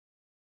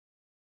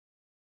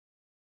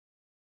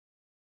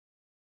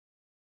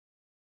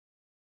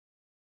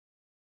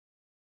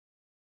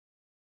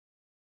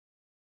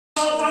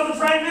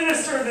Prime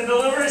Minister to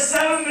deliver a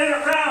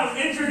 7-minute round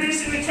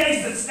introducing the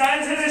case that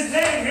stands in his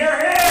name. Hear,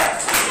 hear!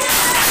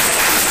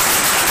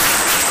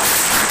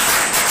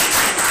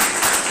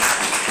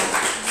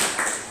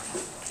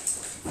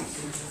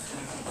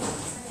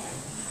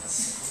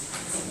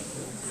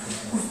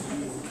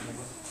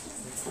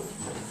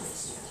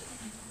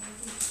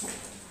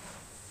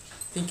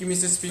 Thank you,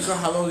 Mr. Speaker.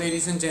 Hello,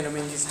 ladies and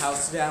gentlemen in this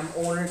house. Today I'm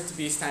honored to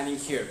be standing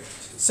here.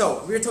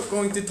 So, we're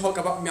going to talk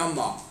about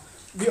Myanmar.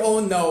 We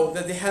all know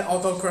that they had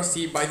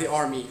autocracy by the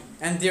army,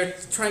 and they're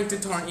trying to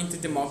turn into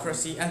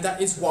democracy, and that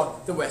is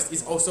what the West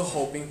is also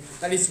hoping.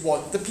 That is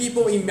what the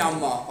people in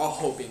Myanmar are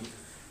hoping.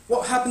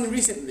 What happened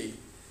recently?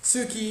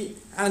 Suu Kyi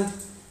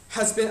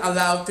has been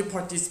allowed to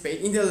participate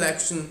in the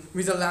election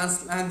with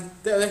and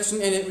the election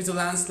ended with a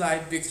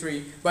landslide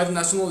victory by the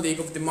National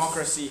League of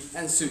Democracy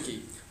and Suu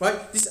Kyi.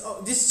 Right?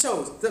 This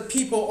shows that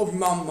people of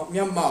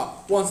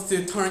Myanmar wants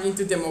to turn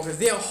into democracy.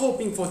 They are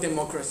hoping for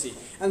democracy.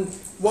 And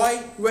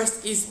why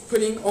West is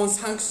putting on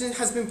sanctions,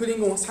 has been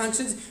putting on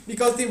sanctions,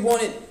 because they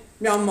wanted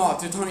Myanmar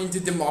to turn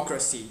into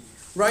democracy.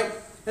 Right?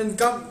 After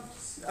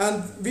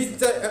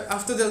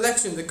the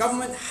election, the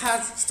government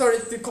has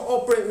started to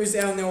cooperate with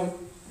NLD,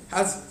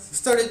 has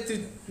started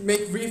to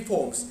make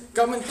reforms.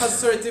 Government has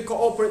started to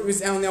cooperate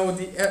with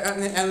NLD,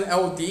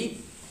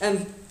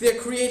 and they're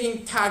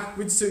creating tag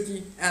with Suu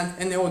Kyi and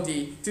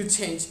NLD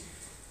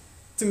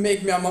to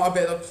make Myanmar a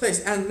better place.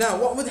 And now,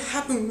 what would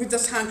happen with the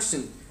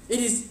sanction? It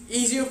is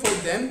easier for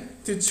them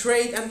to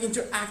trade and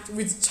interact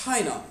with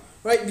China,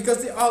 right?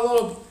 Because there are a lot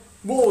of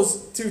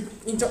wars to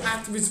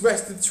interact with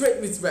West, to trade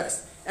with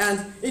West.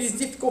 And it is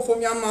difficult for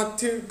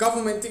Myanmar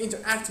government to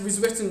interact with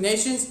Western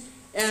nations,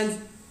 and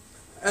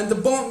the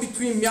bond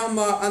between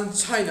Myanmar and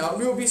China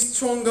will be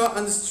stronger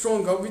and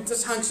stronger with the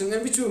sanction,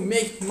 and which will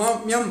make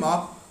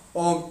Myanmar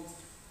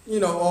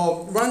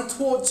run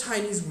toward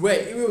Chinese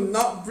way. It will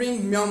not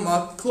bring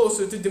Myanmar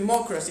closer to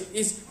democracy.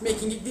 It's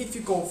making it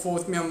difficult for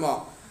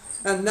Myanmar.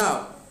 And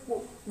now,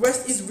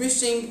 West is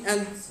wishing,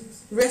 and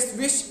West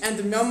wish and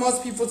the Myanmar's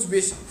people's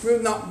wish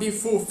will not be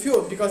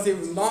fulfilled because they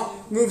will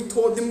not move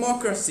toward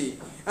democracy.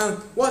 And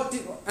I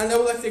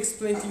would like to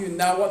explain to you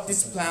now what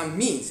this plan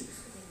means.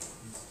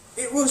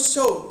 It will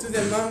show to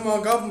the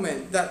Myanmar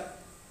government that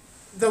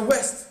the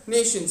West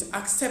nations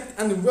accept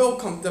and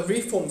welcome the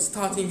reforms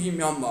starting in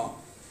Myanmar.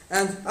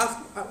 And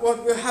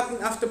what will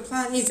happen after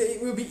plan is that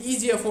it will be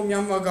easier for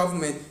Myanmar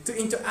government to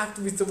interact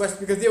with the West,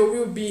 because there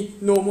will be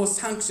no more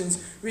sanctions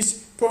which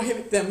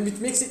prohibit them, which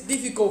makes it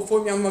difficult for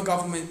Myanmar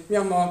government,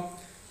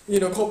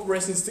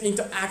 corporations to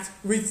interact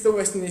with the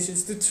Western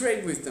nations, to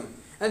trade with them.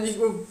 And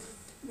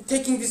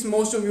taking this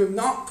motion will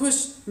not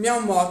push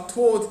Myanmar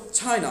toward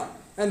China.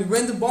 And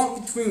when the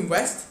bond between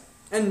West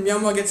and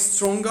Myanmar gets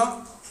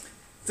stronger,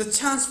 the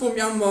chance for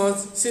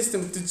Myanmar's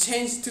system to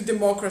change to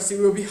democracy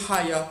will be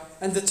higher,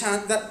 and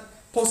that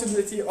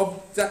possibility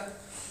of that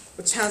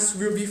chance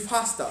will be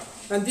faster.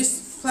 And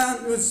this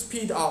plan will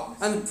speed up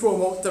and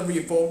promote the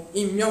reform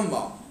in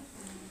Myanmar.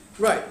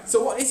 Right,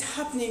 so what is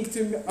happening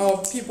to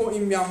people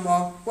in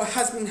Myanmar, what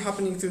has been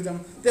happening to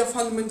them? Their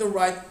fundamental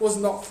right was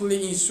not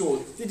fully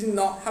ensured. They did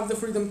not have the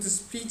freedom to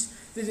speech,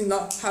 they did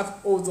not have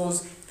all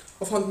those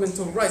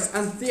fundamental rights,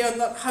 and they are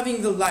not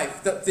having the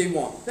life that they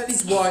want. That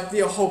is why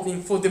they are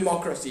hoping for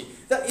democracy.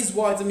 That is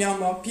why the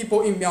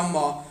people in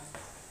Myanmar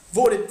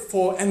voted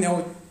for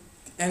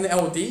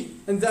NLD,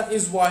 and that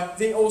is why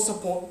they all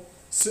support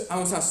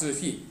Aung San Suu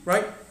Kyi,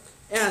 right?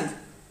 And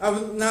I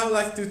would now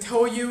like to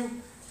tell you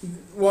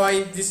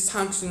why this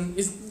sanction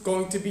is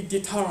going to be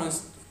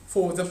deterrence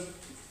for the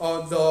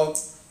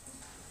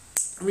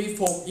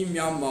reform in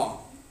Myanmar.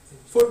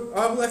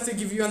 I would like to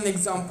give you an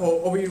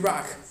example of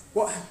Iraq.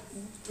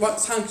 What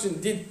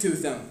sanction did to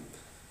them.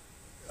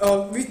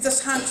 With the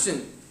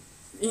sanction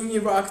in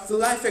Iraq, the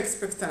life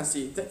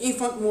expectancy, the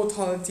infant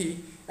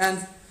mortality,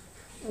 and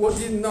what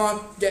did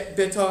not get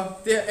better,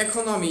 their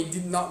economy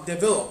did not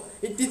develop.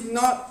 It did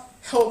not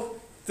help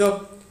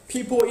the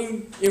people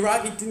in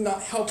Iraq, it did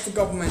not help the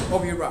government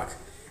of Iraq.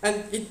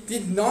 And it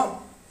did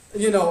not,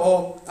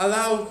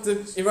 allow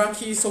the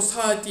Iraqi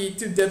society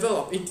to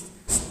develop. It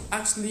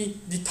actually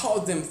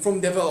deterred them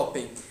from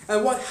developing.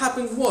 And what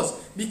happened was,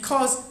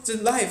 because the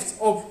lives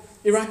of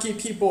Iraqi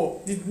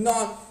people did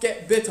not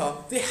get better,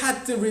 they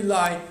had to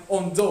rely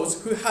on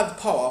those who had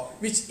power,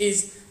 which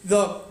is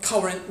the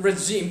current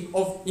regime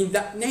in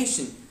that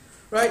nation.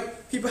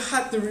 Right? People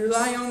had to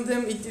rely on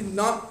them, it did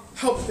not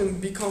help them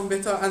become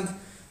better, and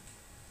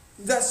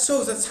that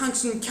shows that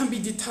sanction can be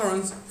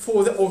deterrent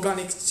for the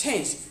organic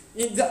change.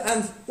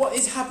 And what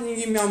is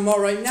happening in Myanmar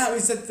right now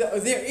is that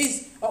there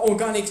is an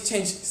organic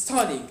change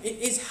starting. It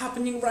is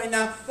happening right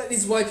now. That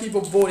is why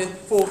people voted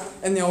for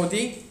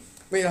NLD.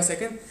 Wait a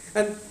second.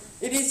 And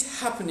it is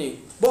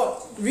happening.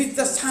 But with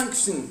the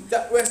sanction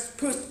that West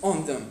put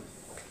on them,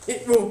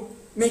 it will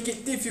make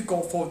it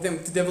difficult for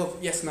them to develop.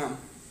 Yes, ma'am.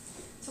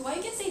 So why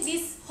you can say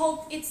this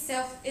hope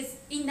itself is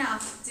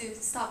enough to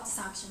stop the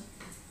sanction?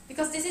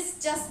 Because this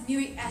is just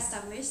newly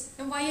established.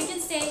 And why you can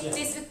say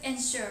this would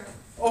ensure?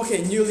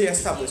 Okay, newly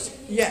established.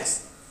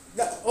 Yes.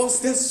 That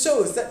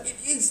shows that it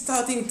is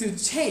starting to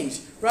change,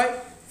 right?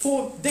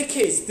 for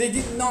decades, they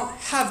did not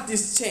have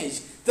this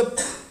change. The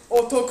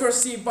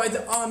autocracy by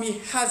the army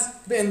has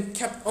been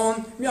kept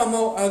on.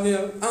 Myanmar,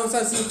 Aung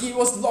San Suu Kyi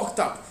was locked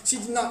up. She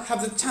did not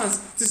have the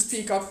chance to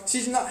speak up. She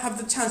did not have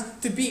the chance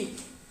to be,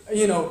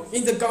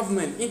 in the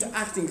government,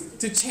 interacting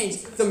to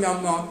change the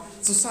Myanmar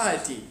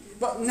society.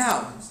 But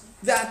now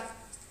that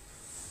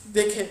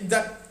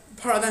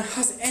paradigm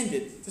has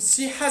ended,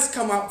 she has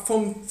come out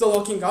from the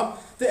locking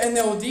up. The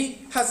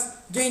NLD has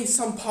gained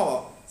some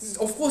power.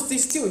 Of course, they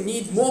still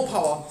need more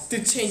power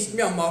to change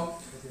Myanmar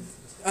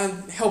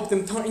and help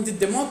them turn into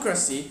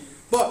democracy.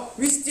 But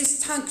with this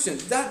sanction,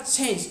 that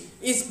change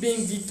is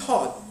being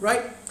deterred,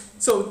 right?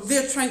 So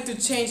they're trying to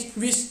change,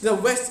 which the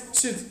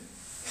West should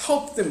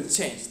help them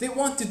change. The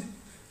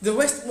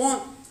West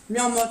want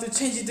Myanmar to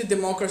change into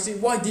democracy.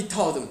 Why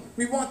deter them?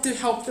 We want to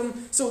help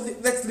them, so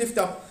let's lift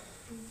up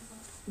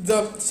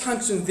the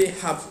sanctions they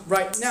have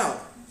right now.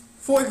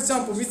 For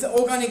example, with the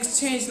organ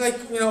exchange,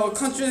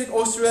 countries like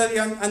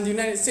Australia and the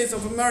United States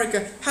of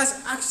America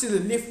has actually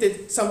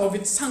lifted some of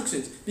its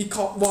sanctions.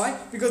 Why?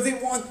 Because they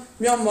want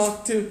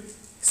Myanmar to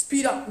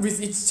speed up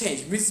with its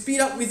change, speed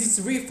up with its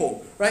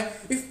reform, right?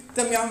 If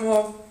the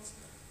Myanmar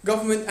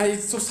government and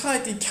its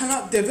society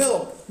cannot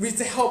develop with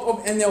the help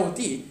of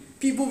NLD,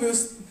 people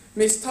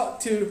may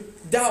start to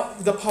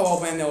doubt the power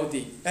of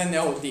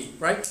NLD,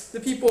 right? The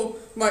people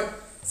might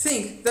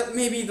think that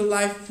maybe the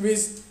life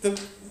with the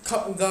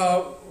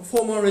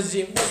former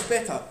regime was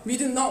better. We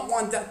do not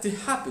want that to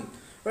happen,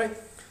 right?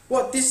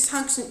 What this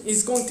sanction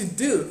is going to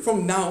do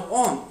from now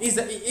on is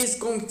that it is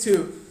going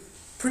to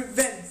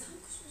prevent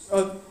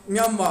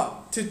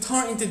Myanmar to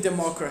turn into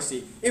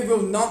democracy. It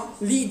will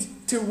not lead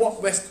to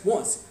what West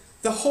wants.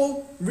 The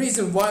whole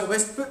reason why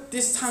West put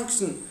this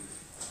sanction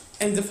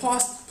in the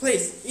first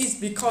place is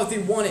because they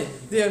wanted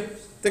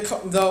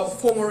the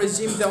former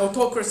regime, the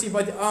autocracy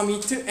by the army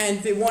to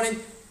end. They wanted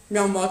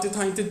Myanmar to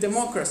turn into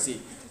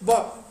democracy.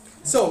 What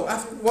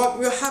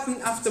will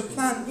happen after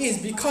plan is,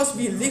 because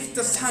we lift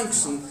the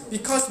sanction,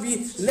 because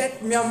we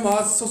let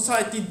Myanmar's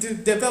society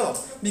develop,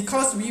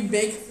 because we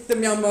make the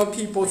Myanmar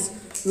people's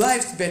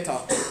lives better,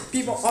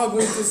 people are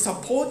going to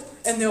support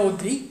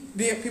NLD,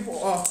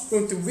 people are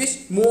going to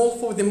wish more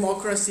for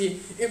democracy.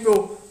 It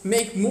will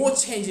make more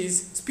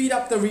changes, speed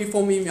up the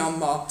reform in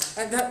Myanmar,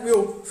 and that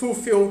will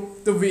fulfill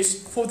the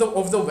wish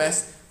of the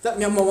West that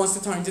Myanmar wants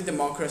to turn into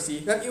democracy,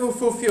 that it will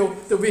fulfill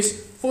the wish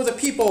for the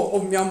people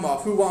of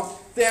Myanmar who want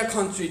their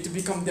country to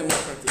become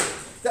democratic.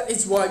 That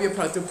is why we are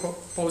proud to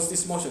propose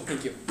this motion.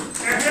 Thank you.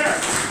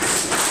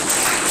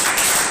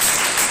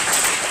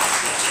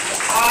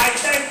 I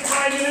thank the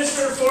Prime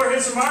Minister for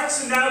his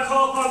remarks and now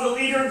call upon the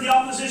Leader of the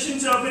Opposition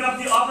to open up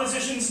the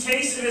Opposition's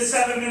case in a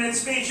 7-minute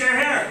speech.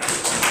 Here.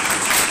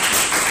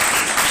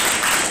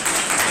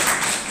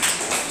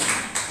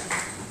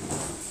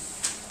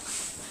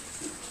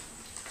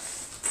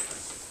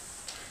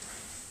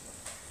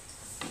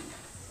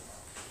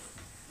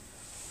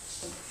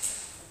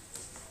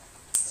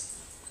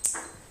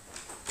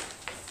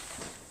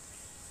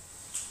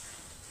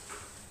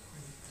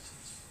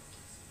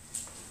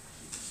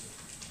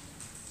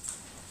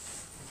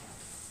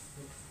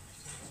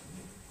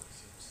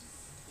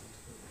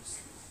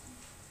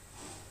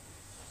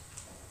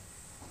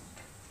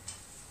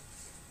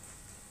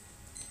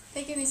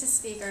 Thank you, Mr.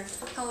 Speaker.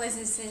 Hello,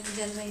 ladies and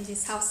gentlemen in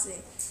this house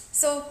today.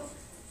 So,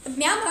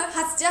 Myanmar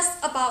has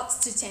just about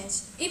to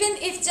change. Even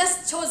if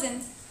just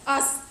chosen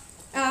as,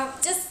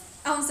 just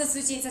Aung San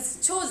Suu Kyi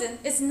has chosen,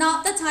 it's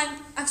not the time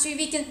actually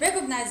we can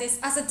recognize this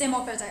as a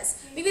democratized.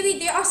 We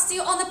believe they are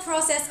still on the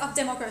process of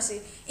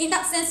democracy. In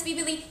that sense, we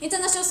believe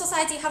international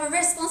society have a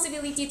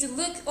responsibility to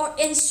look or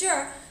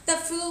ensure the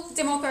full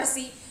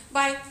democracy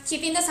by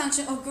keeping the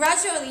sanction or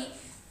gradually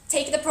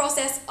take the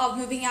process of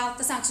moving out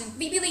the sanction.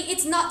 We believe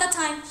it's not the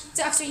time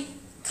to actually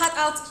cut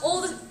out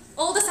all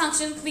the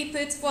sanctions we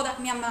put for the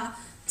Myanmar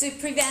to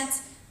prevent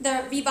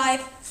the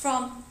revive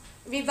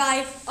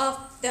of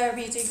the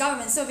military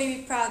government. So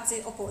very proud to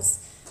oppose.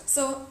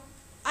 So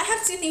I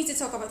have two things to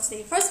talk about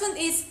today. First one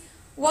is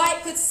why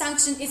put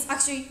sanction is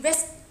actually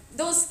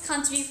those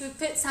countries who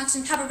put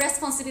sanction have a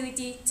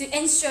responsibility to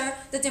ensure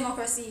the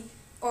democracy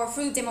or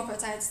full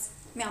democratized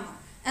Myanmar.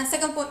 And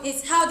second point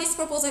is how this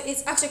proposal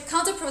is actually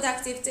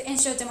counterproductive to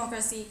ensure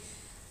democracy.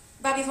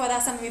 But before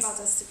that, some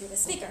rebuttals to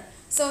previous speaker.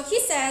 So he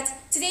said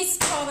today's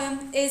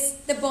problem is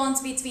the bond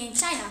between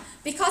China.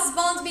 Because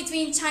bond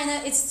between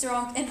China is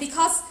strong and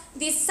because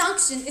this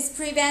sanction is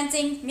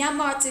preventing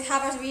Myanmar to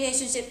have a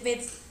relationship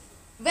with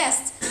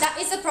West, that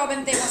is the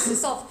problem they want to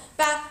solve.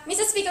 But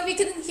Mr. Speaker, we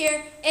couldn't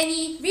hear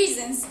any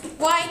reasons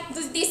why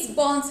this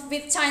bond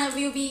with China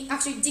will be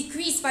actually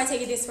decreased by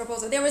taking this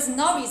proposal. There was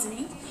no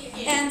reasoning.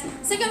 And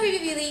secondly, we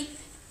believe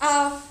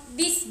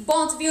this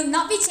bond will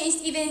not be changed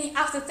even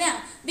after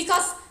plan,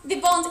 because the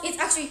bond is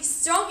actually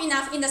strong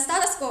enough in the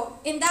status quo,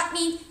 and that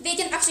means they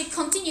can actually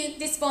continue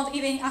this bond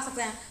even after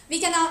plan. We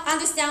cannot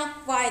understand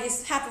why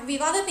this happened. We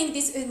rather think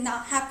this would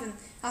not happen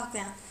after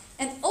plan.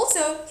 And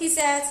also, he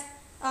said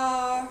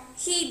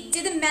he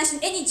didn't mention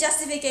any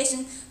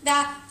justification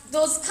that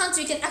those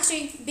countries can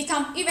actually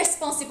become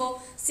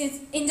irresponsible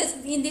since in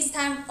this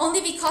time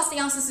only because the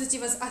Aung San Suu Kyi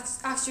was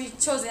actually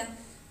chosen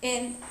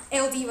and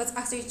LD was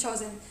actually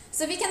chosen.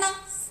 So we cannot,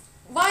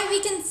 why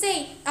we can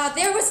say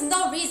there was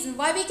no reason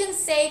why we can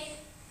say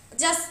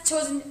just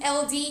chosen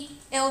LD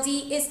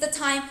is the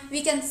time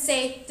we can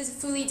say this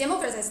fully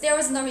democratized. There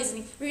was no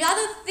reasoning. We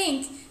rather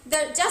think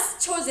that just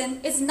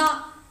chosen is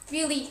not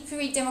really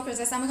fully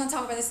democratized. I'm going to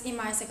talk about this in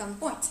my second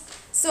point.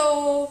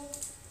 So,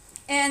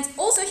 and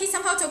also he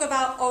somehow talked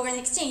about organ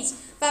exchange,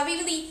 but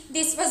really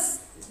this was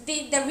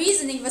the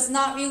reasoning was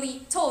not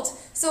really told.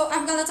 So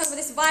I'm going to talk about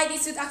this, why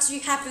this would actually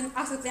happen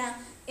after that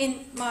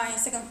in my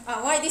second,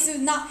 why this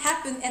would not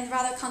happen and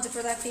rather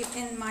counterproductive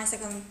in my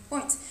second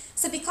point.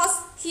 So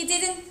because he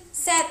didn't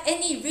set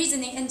any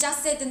reasoning and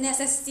just said the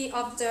necessity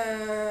of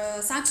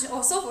the sanction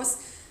or so forth,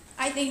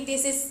 I think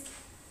this is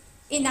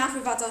enough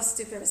rebuttals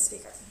to previous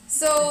speaker.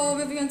 So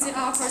moving on to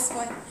our first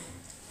point.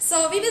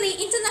 So we believe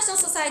international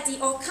society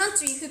or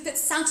country who put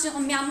sanction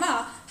on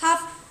Myanmar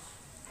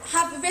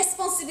have a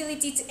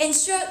responsibility to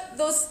ensure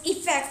those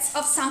effects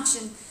of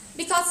sanction,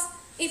 because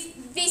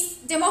if this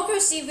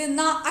democracy will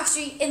not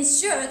actually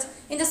ensured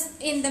in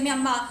the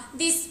Myanmar,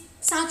 this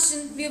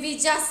sanction will be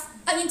just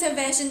an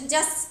intervention,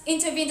 just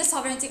intervene the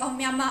sovereignty of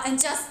Myanmar, and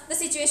just the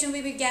situation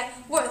will get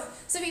worse.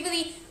 So we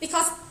believe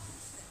because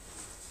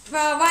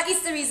what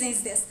is the reason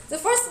is this? The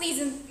first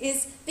reason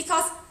is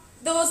because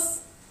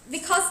those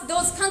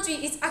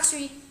countries is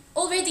actually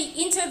already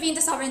intervened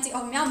the sovereignty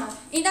of Myanmar.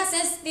 In that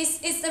sense,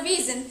 this is the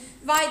reason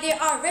why they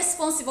are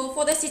responsible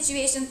for the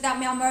situation that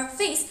Myanmar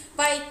faced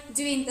by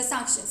doing the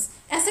sanctions.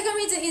 And second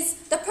reason is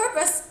the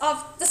purpose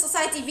of the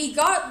society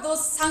regard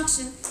those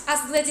sanctions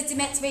as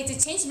legitimate way to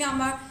change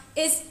Myanmar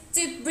is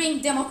to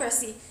bring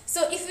democracy.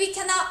 So if we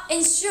cannot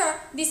ensure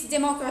this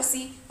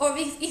democracy, or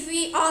if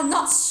we are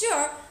not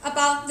sure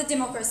about the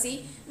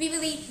democracy, we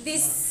believe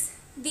these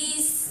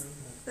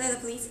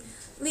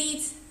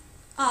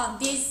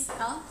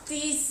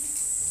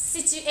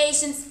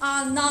situations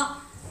are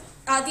not.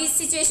 These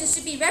situations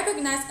should be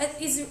recognized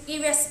as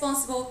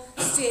irresponsible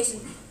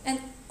situation. And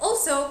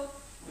also,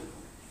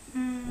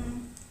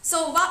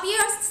 so what we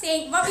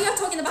are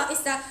talking about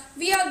is that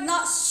we are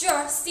not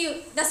sure still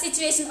the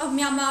situation of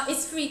Myanmar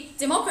is fully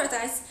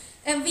democratized,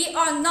 and we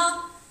are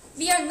not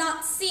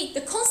see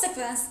the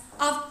consequence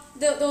of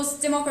those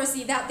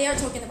democracy that they are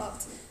talking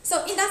about.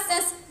 So in that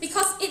sense,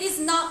 because it is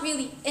not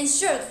really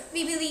ensured,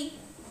 we believe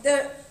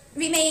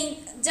remain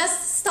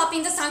just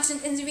stopping the sanction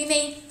and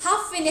remain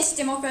half-finished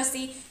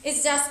democracy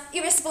is just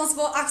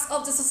irresponsible acts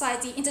of the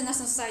society,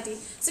 international society.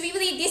 So we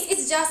believe this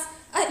is just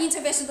an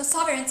intervention of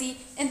sovereignty,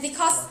 and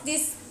because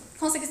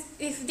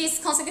if this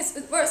consequence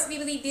is worse, we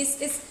believe this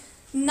is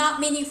not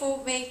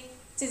meaningful way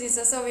to do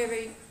so.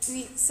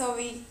 So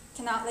we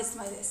cannot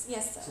legitimize this.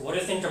 Yes, sir. So what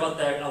do you think about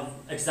the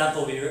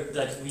example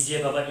that we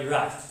gave about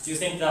Iraq? Do you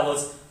think that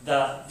was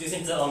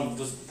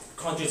those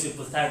countries who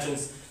put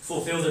sanctions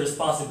fulfill the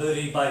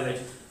responsibility by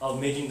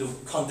making the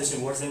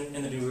condition worse in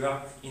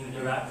Iraq?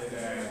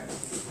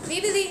 We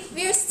believe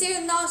we are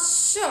still not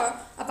sure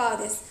about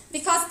this,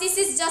 because this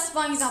is just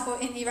one example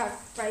in Iraq,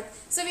 right?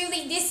 So we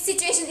believe this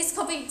situation is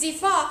completely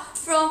far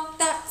from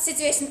that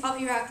situation of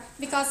Iraq,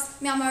 because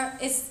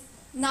Myanmar is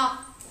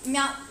not.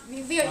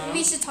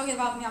 We should talk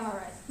about Myanmar,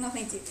 right? No,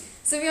 thank you.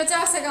 So we will to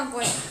our second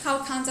point, how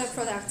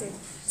counterproductive.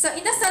 So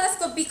in the status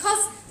quo,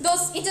 because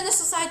those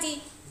international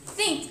society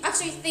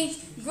actually think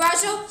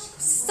gradual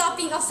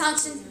stopping of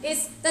sanctions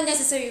is the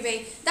necessary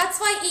way. That's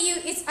why EU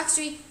is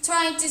actually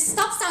trying to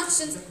stop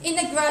sanctions in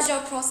a gradual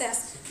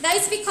process. That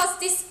is because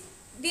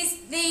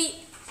they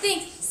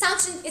think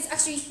sanction is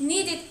actually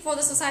needed for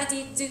the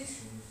society to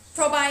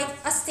provide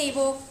a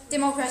stable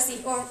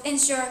democracy or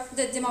ensure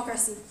the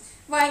democracy.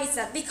 Why is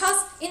that?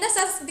 Because in a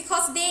sense,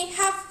 because they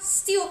have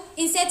still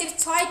incentive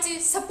to try to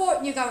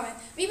support new government.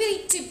 We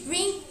believe to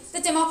bring the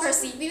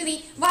democracy, we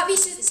believe what we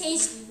should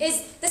change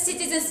is the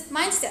citizens'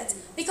 mindset,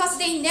 because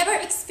they never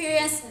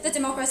experience the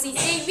democracy.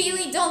 They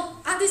really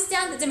don't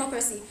understand the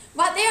democracy.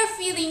 What they are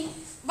feeling,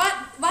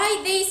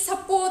 why they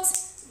support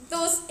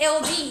those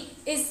LD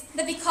is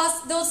that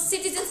because those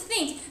citizens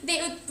think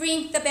they would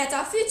bring the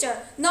better future,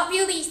 not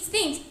really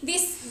think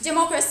this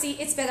democracy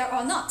is better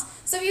or not.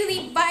 So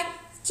really by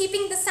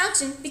keeping the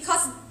sanction,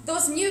 because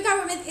those new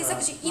government is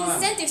actually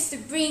incentives to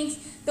bring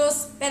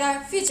those better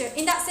future.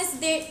 In that sense,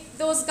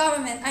 those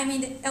government, I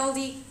mean the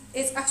LD,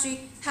 is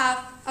actually have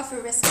a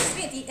full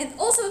responsibility. And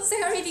also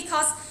secondly,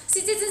 because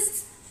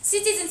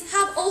citizens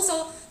have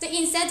also the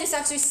incentives to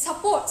actually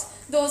support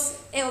those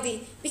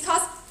LD,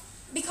 because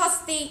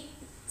they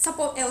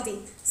support LD.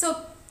 So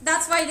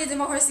that's why the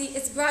democracy,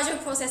 its gradual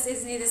process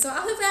is needed. So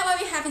after that,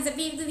 what happens is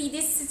we believe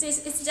this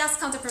situation is just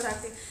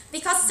counterproductive,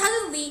 because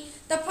suddenly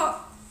the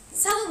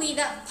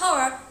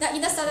power that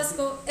in the status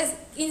quo is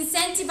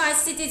incentivize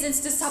citizens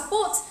to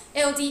support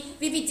LD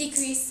will be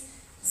decreased.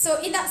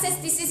 So in that sense,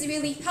 this is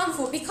really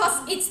harmful,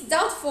 because it's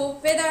doubtful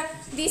whether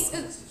this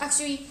would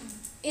actually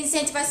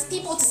incentivize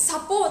people to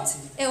support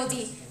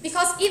LD,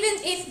 because even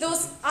if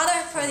those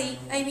other party,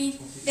 I mean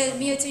the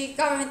military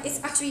government,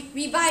 is actually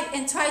revived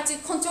and try to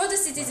control the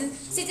citizens,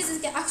 citizens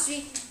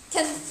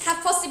can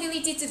have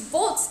possibility to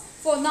vote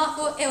for not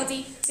for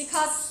LD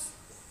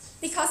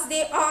because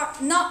they are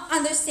not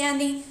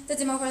understanding the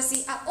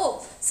democracy at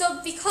all. So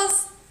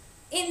because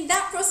in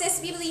that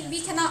process we believe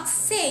we cannot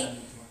say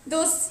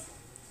those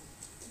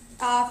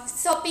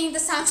stopping the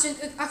sanctions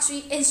would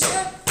actually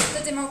ensure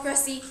the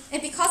democracy,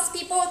 and because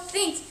people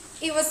think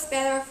it was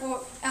better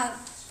for,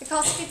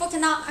 because people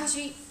cannot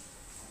actually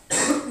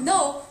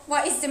know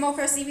what is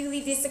democracy, we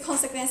believe the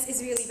consequence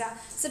is really bad.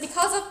 So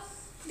because of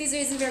this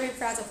reason, we are very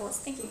proud of us.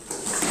 Thank you.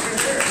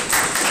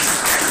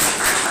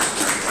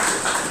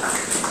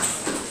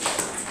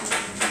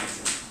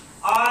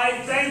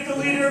 I thank the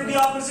Leader of the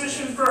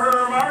Opposition for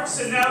her remarks,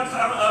 and now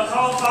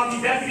call upon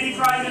the Deputy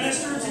Prime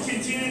Minister to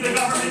continue the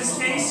government's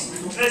case.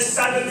 This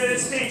 7-minute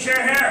speech.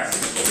 Chair Hare.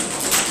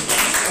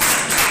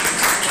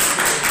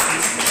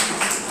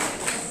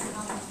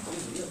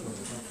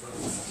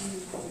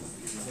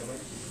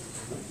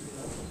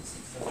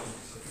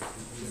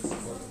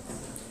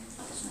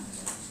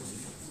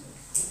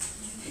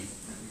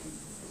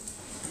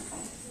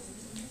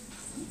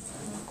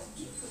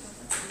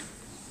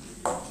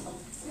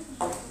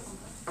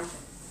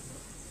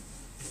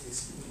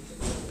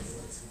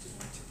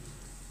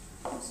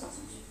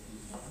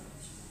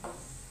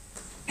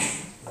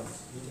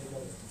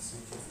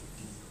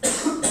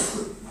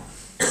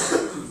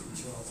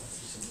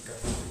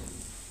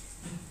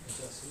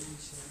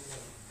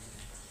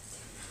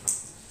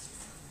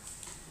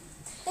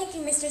 Thank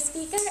you, Mr.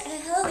 Speaker,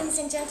 and hello, ladies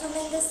and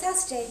gentlemen, this is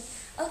Thursday.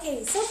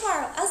 Okay, so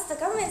far, us, the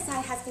government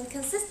side, has been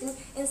consistent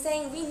in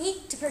saying we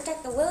need to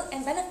protect the will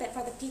and benefit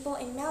for the people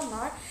in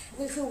Myanmar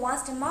who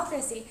wants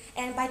democracy,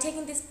 and by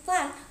taking this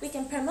plan, we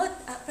can promote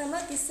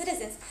these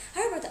citizens.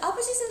 However, the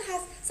opposition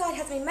side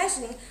has been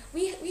mentioning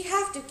we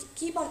have to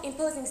keep on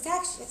imposing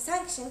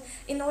sanction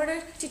in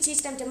order to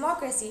teach them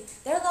democracy.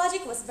 Their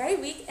logic was very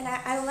weak, and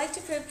I would like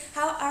to prove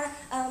how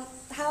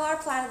our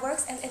plan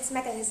works and its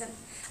mechanism.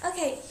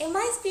 Okay, in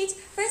my speech,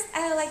 first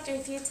I would like to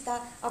refute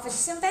the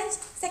opposition bench.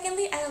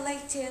 Secondly, I would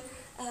like to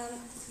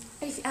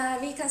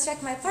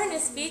reconstruct my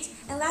partner's speech.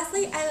 And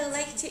lastly, I would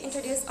like to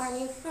introduce our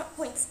new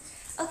points.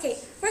 Okay,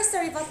 first the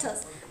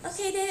rebuttals.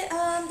 Okay,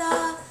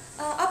 the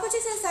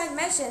opposition side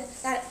mentioned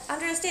that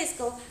under a status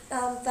quo,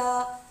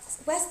 the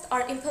West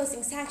are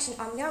imposing sanctions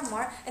on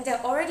Myanmar and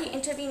they're already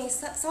intervening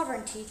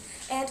sovereignty.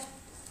 And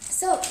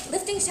so,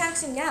 lifting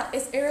sanctions now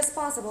is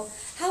irresponsible.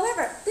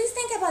 However, please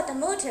think about the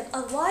motive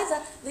of why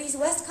these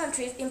West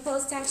countries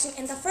imposed sanctions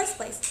in the first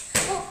place.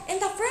 Well, in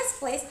the first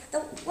place,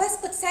 the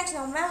West put sanctions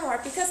on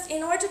Myanmar because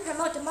in order to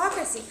promote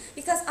democracy.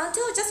 Because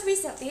until just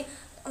recently,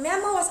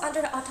 Myanmar was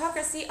under the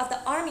autocracy of the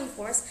army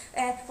force,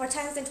 and for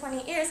 10 and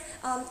 20 years,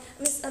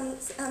 Ms.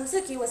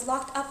 Suki was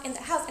locked up in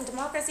the house and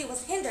democracy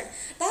was hindered.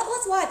 That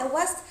was why the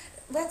West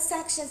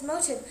sanctions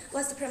motive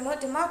was to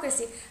promote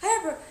democracy.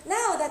 However,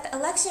 now that the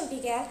election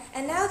began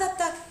and now that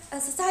the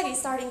society is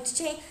starting to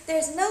change, there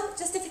is no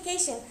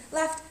justification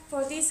left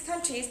for these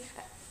countries,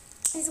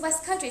 these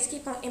West countries,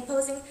 keep on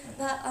imposing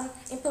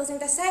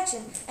the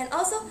sanction. And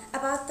also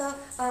about the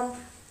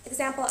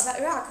example about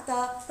Iraq,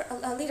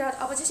 the leader of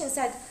the opposition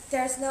said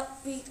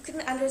we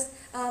couldn't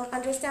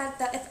understand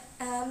that if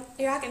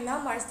Iraq and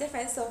Myanmar is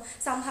different, so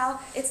somehow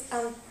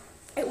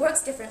it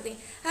works differently.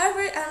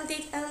 However,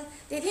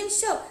 they didn't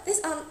show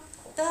this.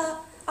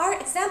 Our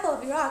example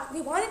of Iraq,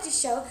 we wanted to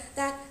show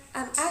that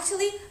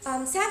actually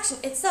sanction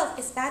itself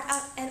is bad,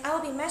 and I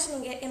will be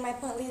mentioning it in my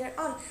point later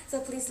on.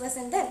 So please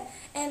listen then.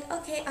 And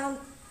okay,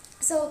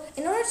 so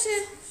in order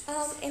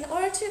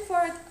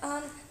for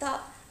the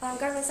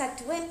government side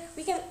to win,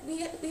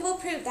 we will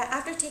prove that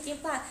after taking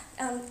plan,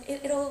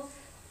 it'll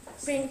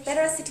bring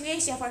better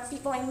situation for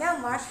people in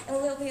Myanmar,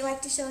 and we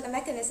like to show the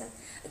mechanism.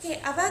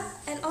 Okay,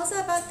 also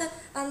about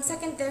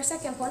their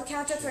second point,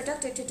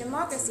 counterproductive to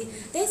democracy.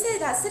 They say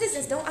that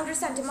citizens don't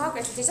understand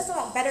democracy; they just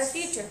want better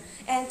future,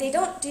 and they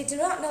do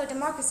not know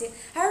democracy.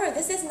 However,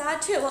 this is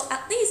not true. Well,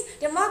 at least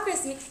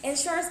democracy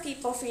ensures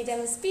people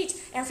freedom of speech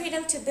and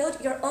freedom to build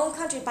your own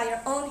country by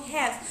your own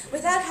hands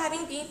without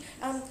having been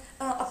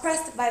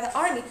oppressed by the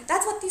army.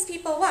 That's what these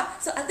people want.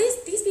 So at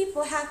least these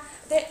people have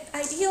the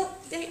ideal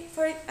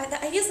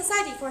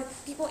society for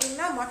people in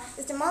Myanmar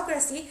is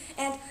democracy,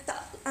 and the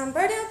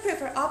burden of proof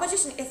for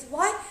opposition is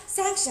why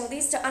sanction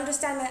leads to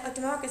understanding of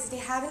democracy.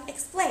 They haven't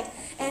explained,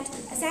 and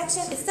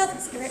sanction itself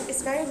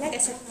is very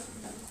negative.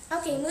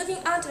 Okay, moving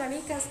on to the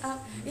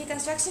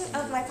reconstruction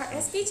of my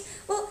partner's speech.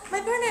 Well, my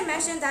partner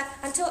mentioned that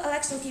until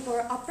election people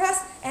were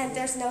oppressed and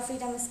there's no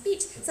freedom of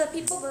speech, so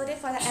people voted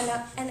for the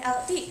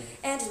NLD.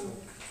 And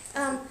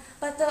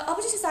but the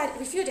opposition side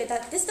refuted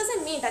that this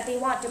doesn't mean that they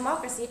want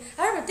democracy.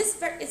 However, this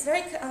is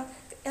very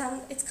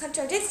it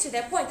contradicts to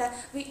their point that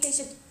they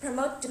should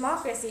promote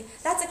democracy.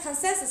 That's a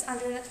consensus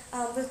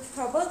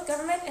for both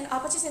government and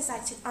opposition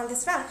side on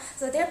this round.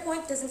 So their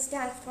point doesn't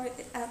stand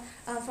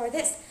for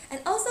this. And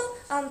also,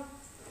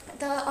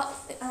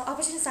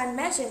 opposition side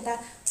mentioned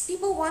that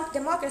people want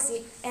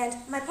democracy, and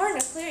my partner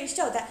clearly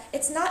showed that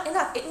it's not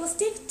enough. It will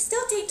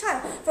still take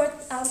time for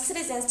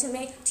citizens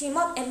to team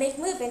up and make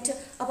movement to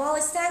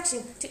abolish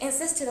sanctions, to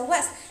insist to the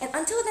West. And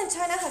until then,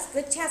 China has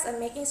good chance of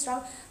making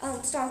strong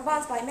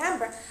bonds by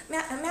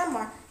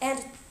Myanmar. And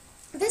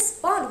this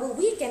bond will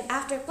weaken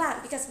after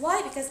plan. Because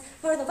why? Because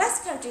for the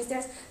West countries,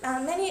 there's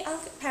many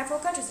powerful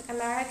countries,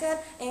 America,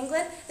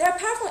 England. They're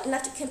powerful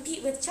enough to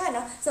compete with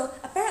China. So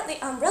apparently,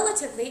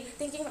 relatively,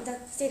 thinking of the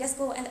status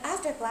quo and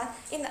after plan,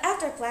 in the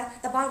after plan,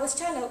 the bond with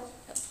China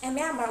and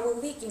Myanmar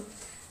will weaken.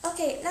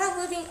 Okay, now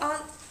moving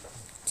on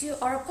to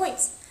our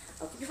points.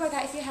 Okay, before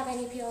that, if you have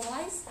any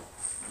POIs?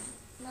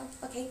 No?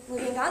 Okay,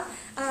 moving on.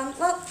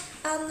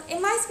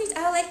 In my speech,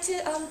 I would like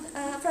to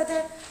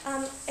further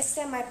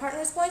extend my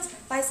partner's points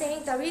by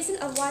saying the reason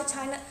of why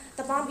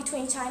the bond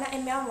between China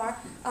and Myanmar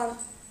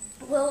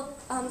will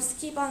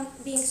keep on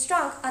being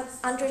strong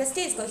under the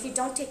status quo if you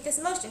don't take this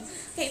motion.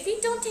 Okay, if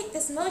you don't take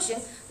this motion,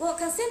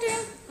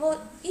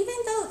 even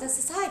though the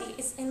society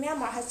in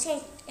Myanmar has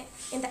changed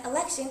in the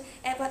election,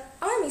 but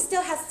army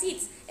still has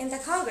seats in the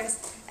Congress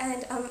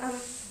and a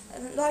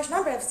large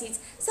number of seats.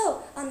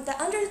 So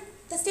under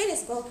the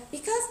status quo,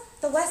 because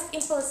the West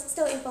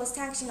still imposed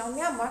sanctions on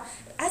Myanmar,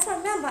 as for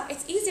Myanmar,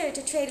 it's easier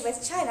to trade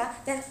with China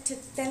than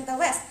the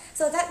West.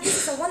 So this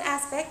is the one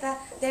aspect that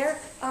their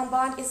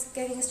bond is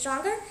getting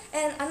stronger.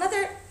 And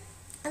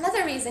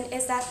another reason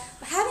is that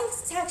having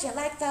sanctions,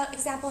 like the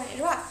example in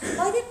Iraq,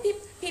 why did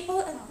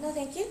people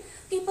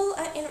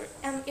in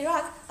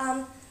Iraq,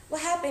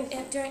 what happened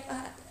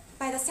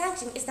by the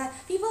sanction is that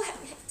people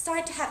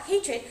started to have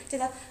hatred to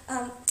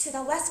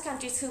the West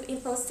countries who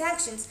imposed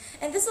sanctions,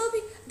 and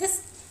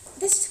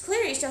this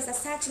clearly shows that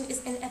sanction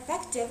is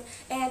ineffective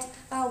and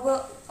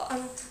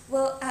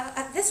will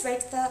at this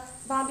rate the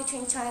bond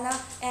between China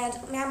and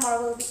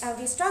Myanmar will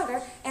be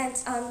stronger, and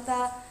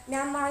the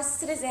Myanmar's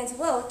citizens'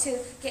 will to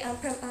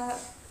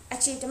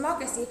achieve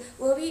democracy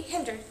will be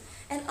hindered.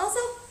 And also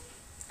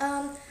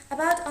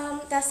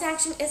about the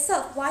sanction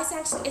itself, why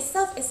sanction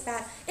itself is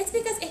bad. It's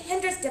because it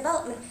hinders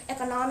development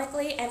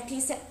economically and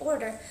peace and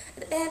order.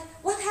 And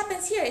what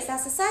happens here is that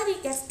society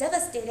gets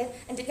devastated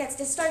and it gets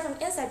destroyed from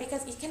inside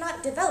because it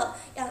cannot develop.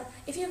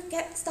 If you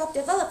stop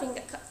developing,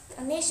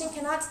 a nation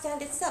cannot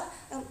stand itself.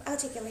 I'll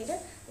take it later,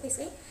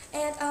 basically.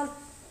 And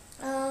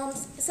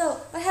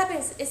so what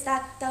happens is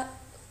that the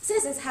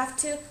citizens have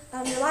to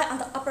rely on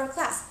the upper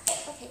class.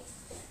 Okay.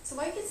 So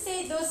why you could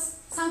say those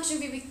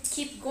sanctions will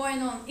keep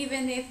going on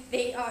even if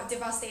they are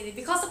devastated,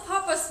 because the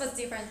purpose was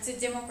different to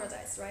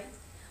democratize, right?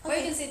 Why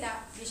you can say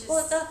that?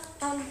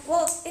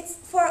 It's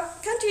for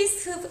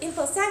countries who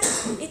impose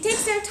sanctions. It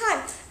takes their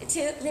time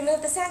to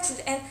remove the sanctions,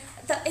 and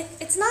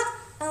it's not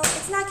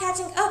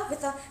catching up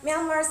with the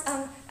Myanmar's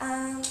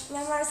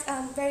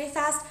very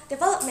fast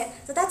development.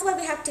 So that's why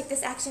we have to take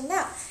this action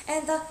now.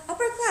 And the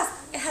upper class,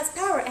 it has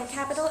power and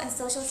capital and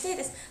social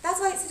status.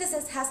 That's why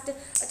citizens has to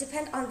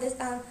depend on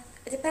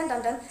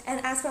them.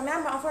 And as for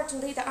Myanmar,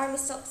 unfortunately, the army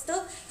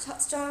still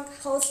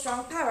holds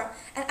strong power.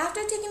 And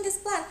after taking this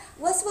plan,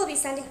 West will be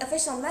sending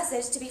official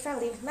message to be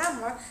friendly with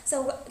Myanmar.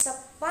 So the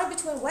bond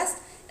between West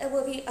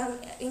will be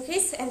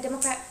increased, and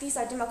these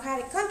are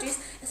democratic countries.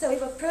 So it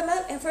will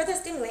promote and further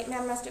stimulate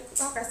Myanmar's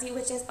democracy,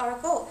 which is our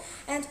goal.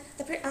 And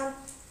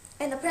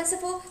the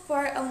principle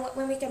for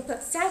when we can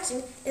put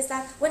sanction is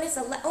that when it's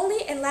the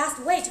only and last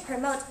way to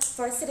promote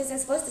for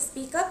citizens' voice to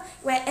speak up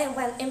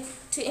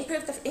to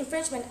improve the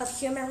infringement of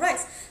human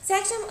rights.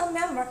 Sanction on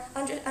Myanmar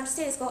under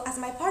status quo, as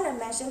my partner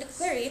mentioned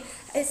clearly,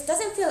 it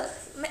doesn't feel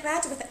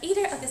match with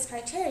either of these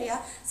criteria.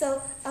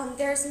 So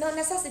there's no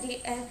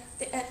necessity, and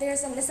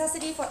there's a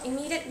necessity for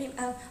immediate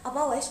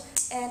abolish.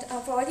 And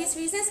for all these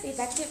reasons, we'd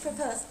like to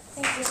propose.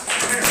 Thank you.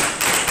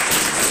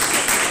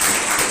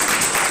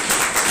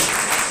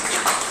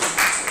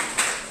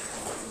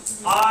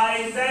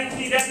 I thank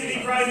the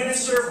Deputy Prime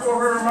Minister for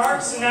her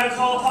remarks, and now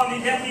call upon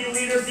the Deputy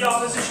Leader of the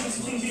Opposition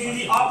to continue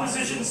the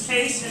Opposition's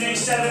case in a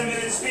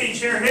 7-minute speech.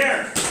 Hear,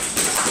 hear.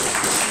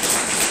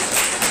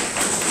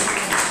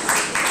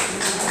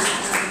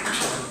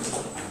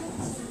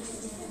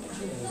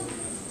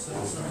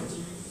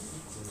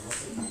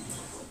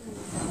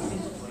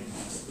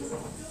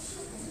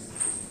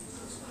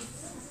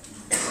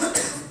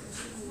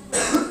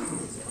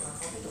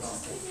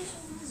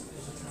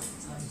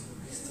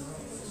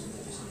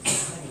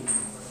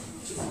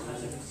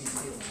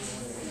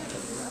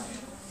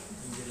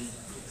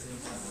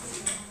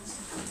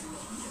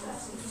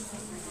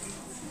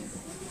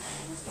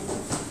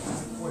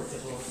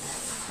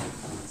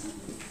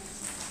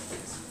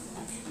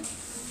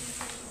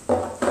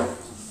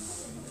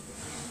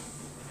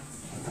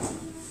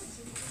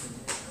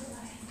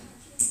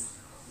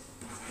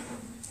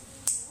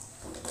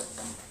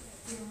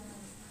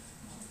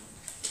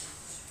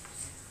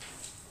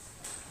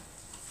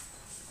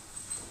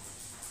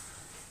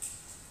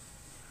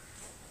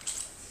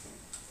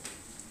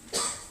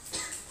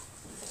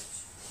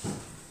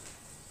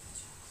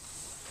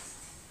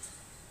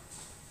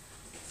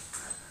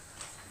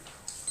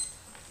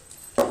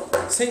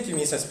 Thank you,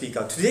 Mr.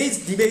 Speaker.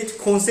 Today's debate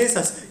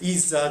consensus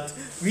is that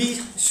we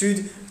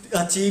should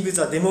achieve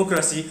the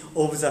democracy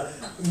of the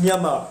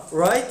Myanmar,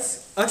 right?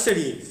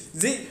 Actually,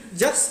 they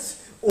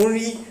just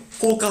only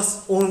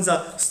focus on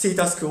the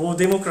status quo.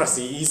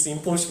 Democracy is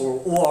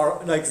impossible or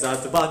like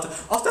that. But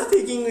after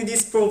taking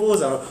this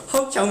proposal,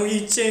 how can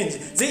we change?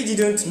 They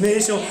didn't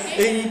mention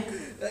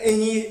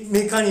any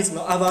mechanism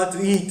about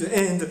it,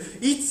 and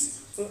it's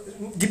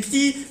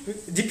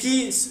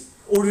DP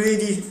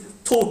already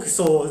talk,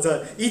 so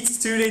it's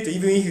too late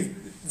even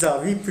if the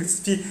whip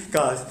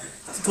speaker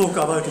talk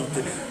about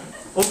it.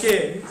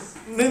 Okay,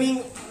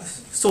 moving.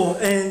 So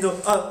and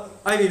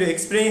I will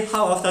explain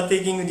how after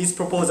taking this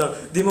proposal,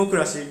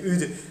 democracy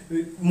would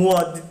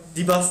more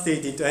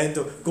devastated and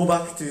go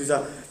back to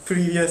the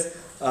previous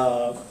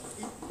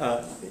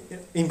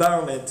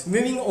environment.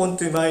 Moving on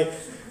to my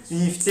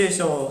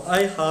refutation,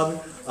 I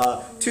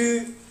have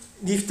two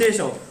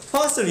refutations.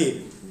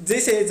 Firstly, they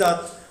say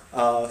that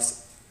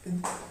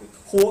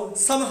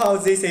somehow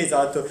they say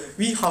that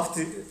we have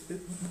to,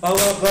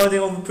 our burden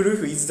of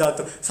proof is that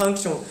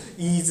sanction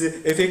is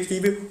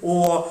effective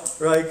or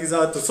like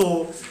that.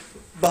 So,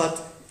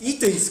 but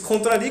it is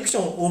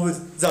contradiction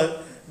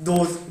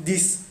of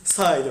this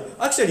side.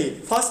 Actually,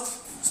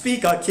 first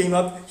speaker came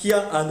up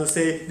here and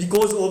say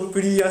because of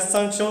previous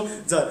sanction,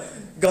 the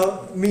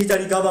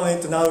military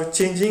government now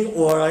changing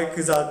or like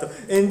that,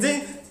 and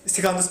then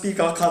second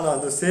speaker come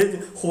and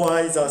said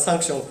why the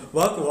sanction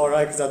work or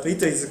like that.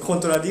 It is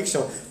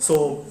contradiction.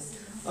 So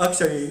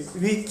actually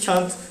we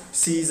can't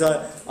see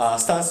the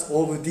stance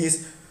of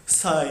this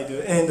side.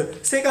 And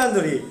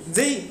secondly,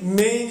 they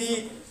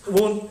mainly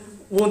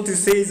want to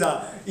say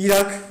the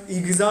Iraq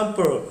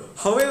example.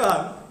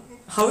 However,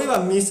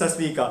 Mr.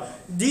 Speaker,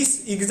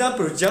 this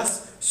example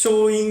just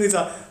showing if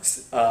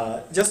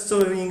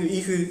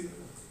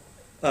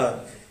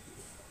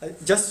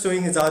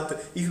that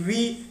if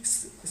we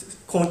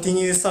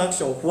continue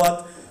sanction,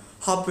 what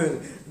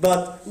happened?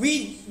 But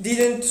we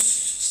didn't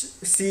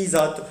see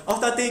that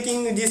after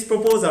taking this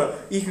proposal,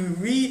 if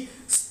we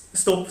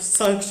stop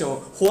sanction,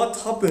 what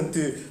happened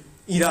to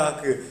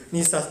Iraq,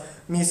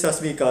 Mr.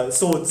 Speaker?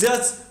 So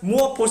there's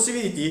more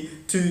possibility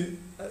to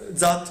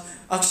that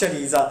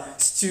actually the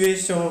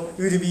situation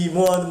would be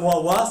more and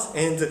more worse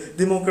and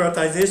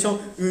democratization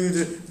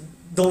would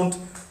don't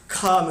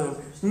come.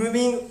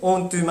 Moving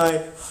on to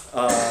my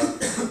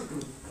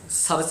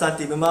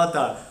substantive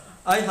matter,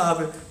 I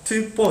have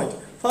 2 points.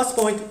 First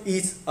point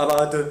is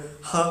about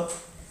how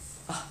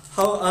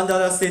under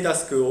the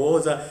status quo,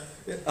 the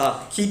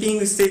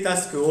keeping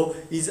status quo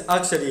is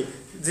actually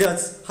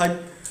there's high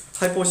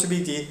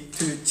possibility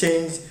to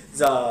change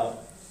the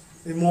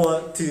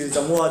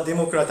more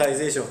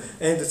democratization.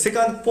 And the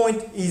second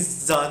point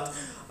is that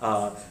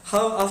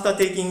how after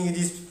taking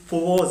this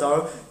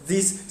proposal,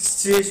 this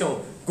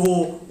situation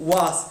go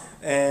worse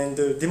and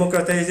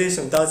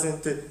democratization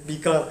doesn't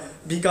become,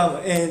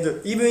 and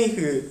even if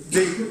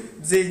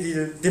they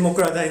did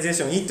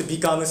democratization, it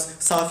becomes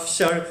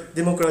superficial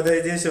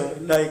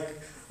democratization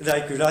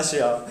like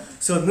Russia.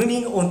 So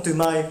moving on to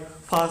my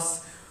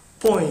first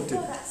point.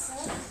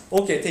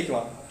 Okay, take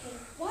one.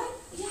 Why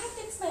you have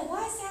to explain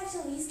why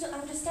sanction leads to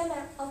understanding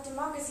of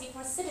democracy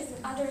for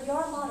citizens under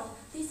your model?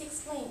 Please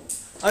explain.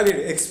 I will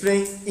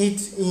explain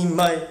it in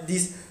my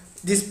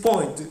this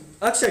point.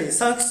 Actually,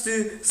 thanks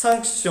to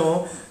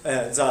sanction,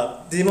 the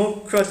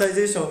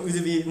democratization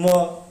will be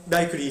more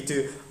likely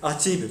to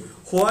achieve.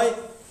 Why?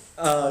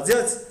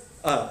 There's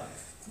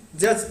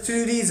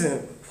two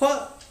reasons.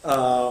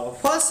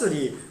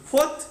 Firstly,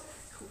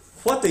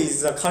 what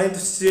is the current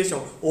situation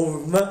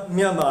of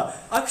Myanmar?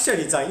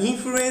 Actually, the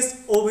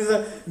influence of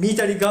the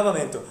military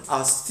government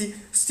are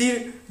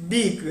still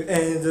big,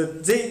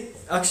 and they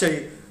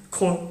actually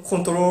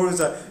control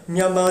the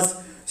Myanmar's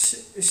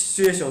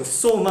situation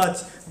so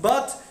much.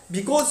 But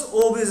because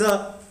of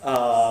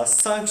the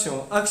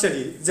sanction,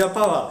 actually their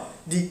power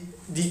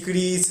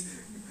decrease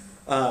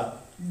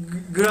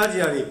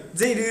gradually.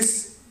 They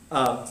lose.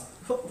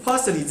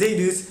 Firstly, they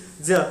lose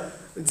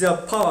their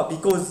power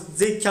because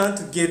they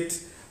can't get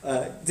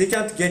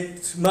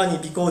money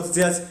because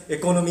there's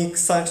economic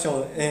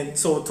sanction, and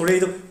so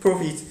trade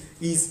profit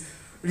is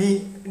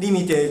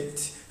limited.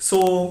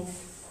 So,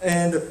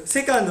 and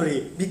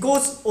secondly,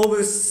 because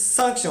of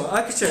sanction,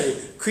 actually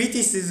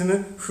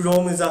criticism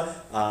from the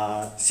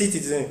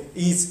citizen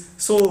is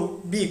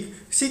so big.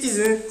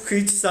 Citizens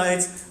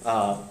criticize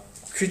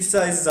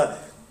the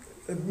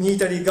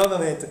military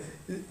government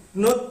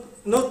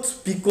not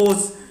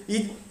because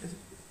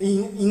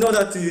in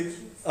order to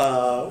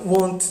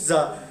want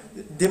the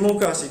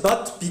democracy,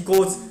 but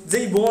because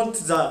they want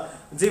the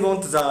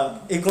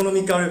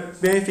economical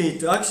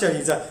benefit.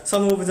 Actually,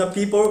 some of the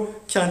people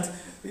can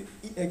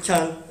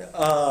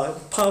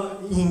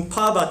in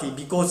poverty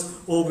because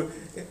of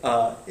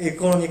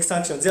economic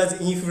sanctions. There's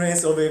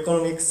influence of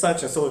economic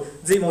sanctions, so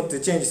they want to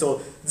change.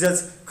 So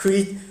there's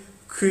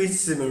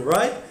criticism,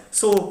 right?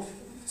 So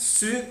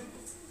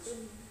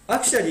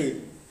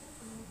actually,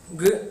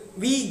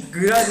 we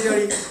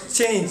gradually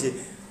change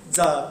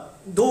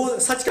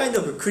such kind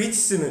of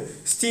criticism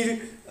still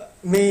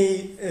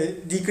may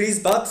decrease,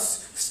 but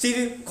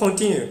still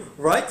continue,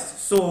 right?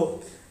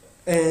 So,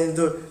 and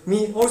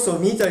also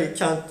military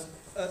can't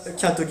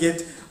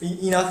get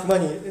enough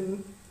money,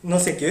 no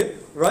thank you,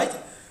 right?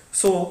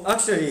 So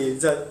actually,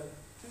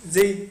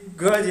 they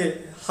gradually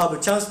have a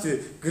chance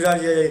to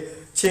gradually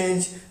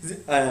change,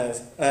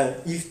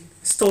 if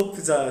stop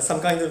some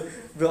kind of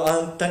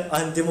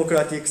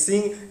undemocratic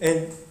thing,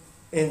 and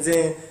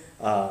then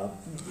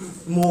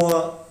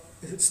more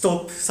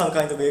stop some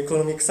kind of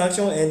economic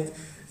sanction, and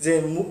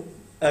then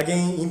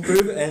again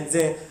improve, and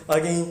then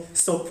again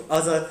stop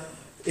other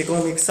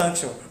economic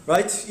sanction,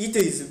 right? It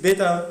is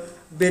better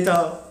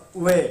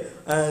way.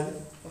 And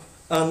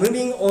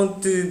moving on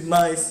to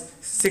my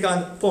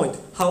second point,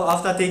 how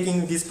after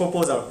taking this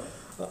proposal,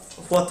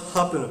 what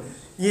happened?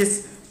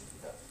 Yes,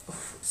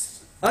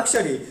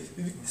 actually,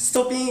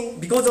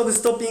 because of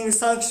stopping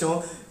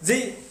sanction,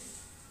 they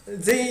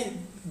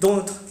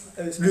don't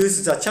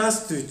lose the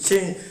chance to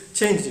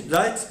change it,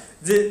 right?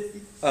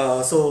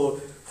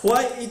 So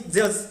why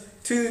there's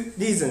two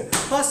reasons.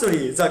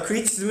 Firstly, the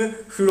criticism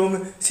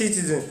from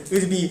citizens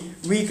will be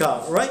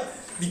weaker, right?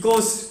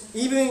 Because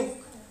even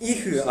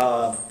if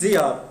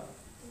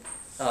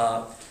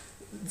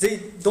they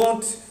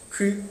don't,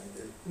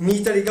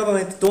 military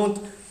government don't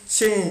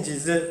change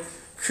they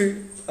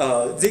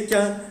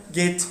can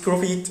get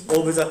profit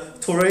of the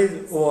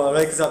trade or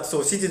like that,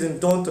 so citizens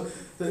don't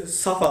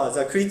suffer,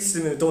 the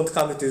criticism don't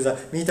come to the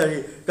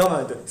military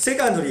government.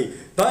 Secondly,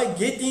 by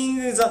getting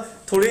the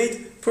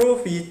trade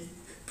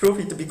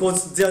profit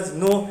because there's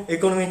no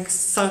economic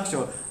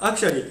sanction,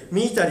 actually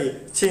military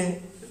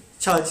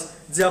charge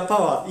their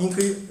power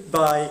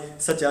by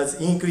such as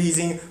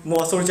increasing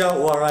more soldier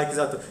or like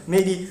that.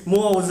 Maybe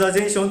more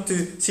authorization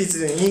to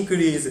citizens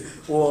increase,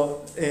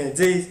 or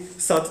they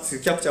start to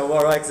capture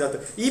or like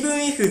that. Even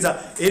if the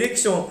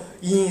election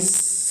in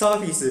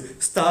service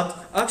start,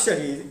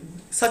 actually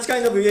such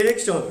kind of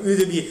election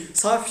would be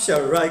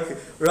superficial, like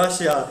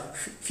Russia,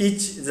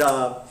 which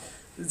the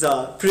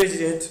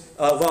president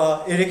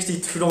were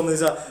elected from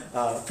the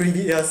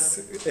previous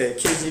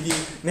KGB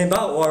member,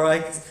 or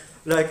like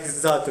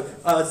that.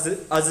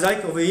 As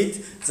like of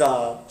it,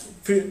 the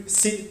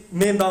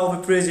member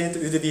of president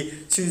would be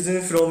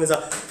chosen from the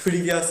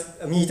previous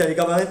military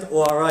government,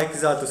 or like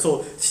that.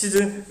 So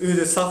citizens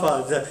would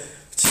suffer the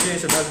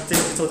situation as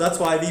change. So that's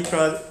why we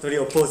proudly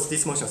oppose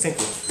this motion.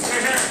 Thank you.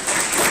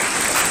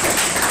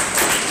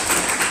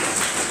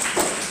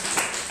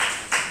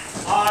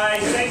 I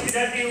thank the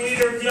Deputy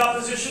Leader of the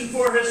Opposition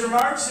for his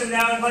remarks, and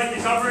now invite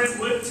the Government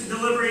Whip to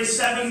deliver a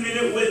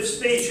 7-minute whip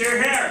speech.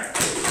 Hear, hear.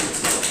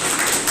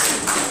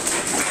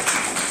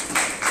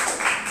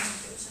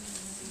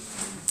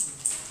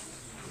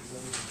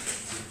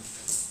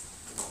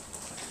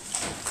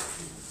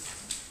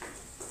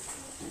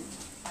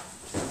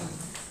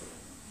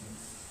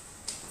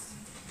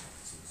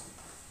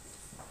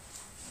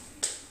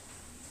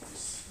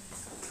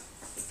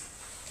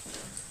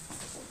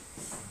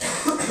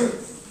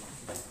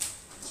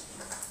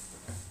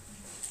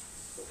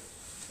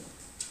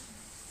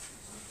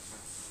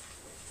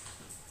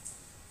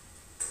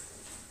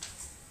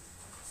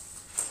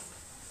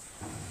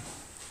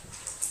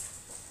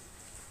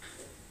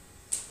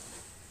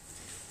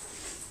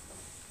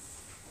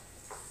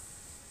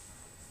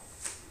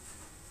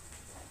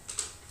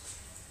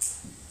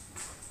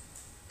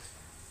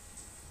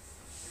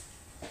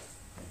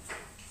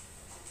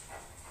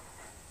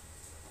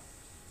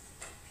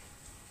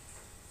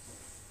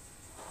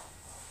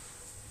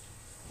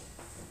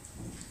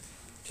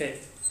 Okay,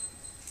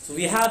 so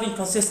we have been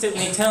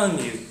consistently telling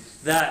you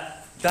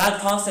that bad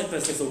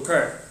consequences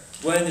occur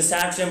when the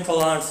sanction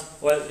prolongs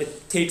or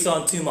it takes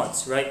on 2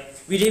 months, right?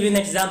 We gave an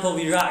example of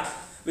Iraq,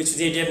 which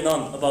they gave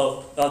none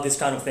about this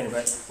kind of thing,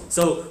 right?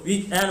 So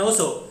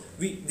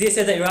they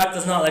say that Iraq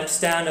does not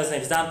stand as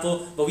an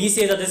example, but we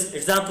say that this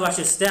example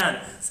actually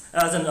stands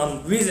as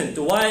a reason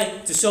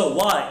to show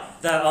why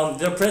that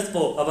their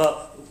principle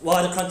about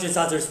why the countries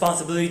have the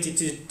responsibility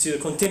to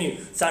continue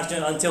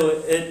sanctioning until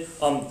it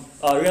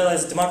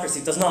realizes democracy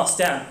does not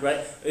stand,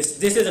 right?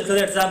 This is a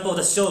clear example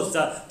that shows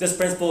that this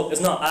principle is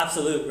not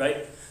absolute,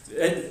 right?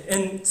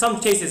 In some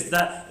cases,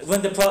 that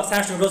when the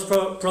sanction goes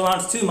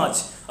prolonged too much,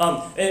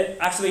 it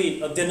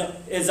actually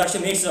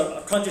makes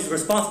the countries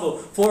responsible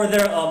for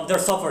their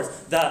suffers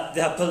that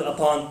they have put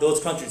upon those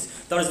countries.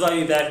 That is why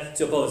we beg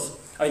to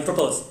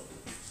propose.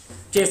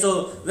 Okay,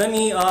 so let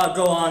me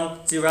go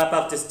on to wrap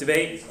up this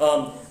debate.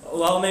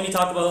 While many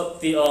talk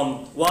about the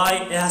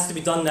why it has to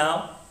be done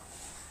now,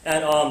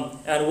 and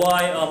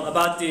why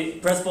about the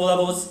principal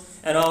levels,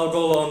 and I'll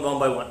go on one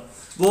by one.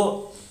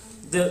 Well,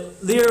 the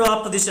leader of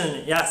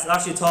opposition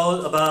actually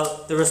told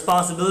about the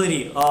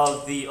responsibility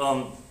of the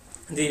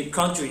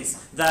countries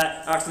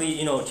that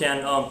actually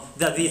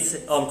that these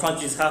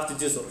countries have to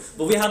do so.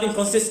 But we have been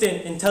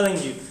consistent in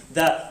telling you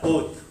that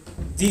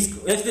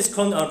if these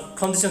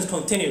conditions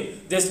continue,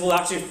 this will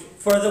actually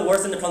further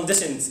worsen the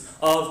conditions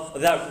of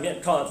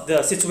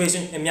the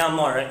situation in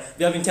Myanmar. Right?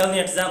 We have been telling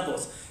you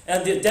examples.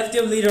 And the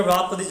deputy leader of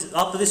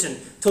opposition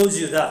told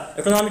you that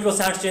economical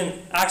sanction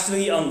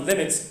actually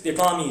limits the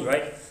economy,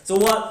 right? So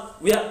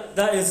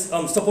that is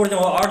supporting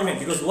our argument,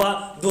 because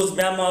what those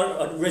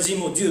Myanmar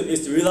regime will do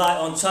is to rely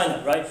on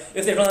China, right?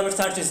 If the economic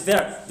sanctions is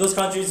there, those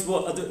countries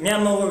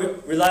Myanmar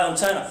will rely on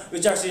China,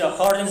 which actually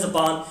hardens the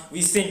bond.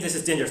 We think this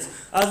is dangerous.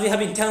 As we have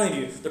been telling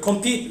you,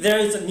 there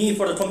is a need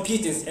for the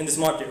competence in this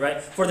market,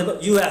 right? For the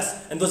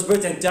US and those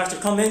Britain to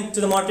actually come into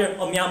the market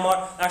of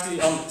Myanmar,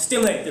 actually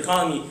stimulate the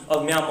economy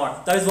of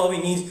Myanmar. That is what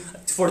we need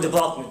for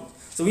development.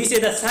 So we say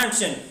that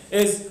sanction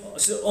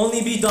should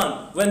only be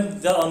done when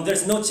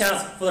there's no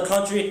chance for the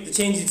country to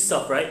change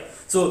itself, right?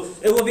 So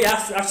it will be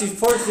actually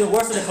further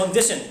worsen the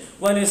condition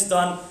when it's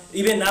done,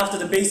 even after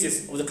the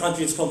basis of the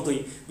country is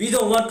complete. We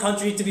don't want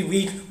country to be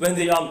weak when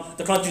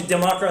the country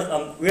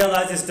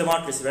realizes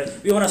democracy, right?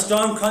 We want a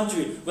strong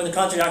country when the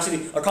country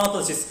actually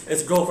accomplishes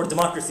its goal for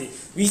democracy.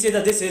 We say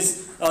that this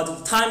is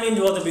the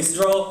timing of the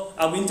withdrawal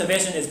of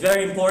intervention is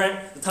very important.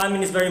 The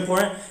timing is very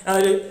important,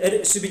 and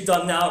it should be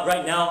done now,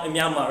 right now in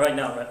Myanmar, right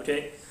now, right?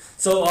 Okay.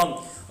 So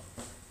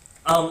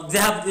they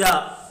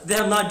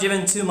have not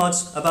given too much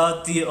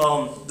about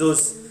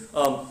those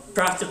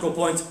practical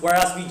points,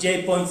 whereas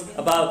VJ points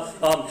about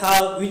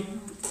how we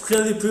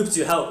clearly prove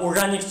to you how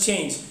organic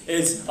change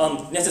is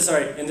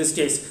necessary in this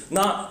case.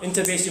 Not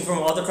intervention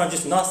from other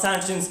countries, not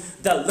sanctions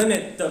that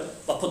limit the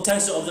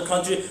potential of the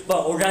country,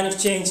 but organic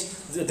change,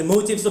 the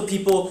motives of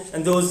people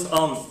and those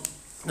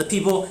the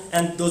people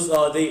and those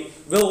the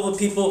will of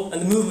people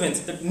and the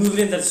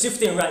movement that's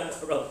shifting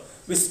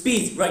with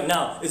speed right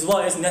now is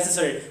what is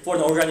necessary for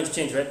the organic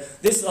change, right?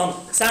 This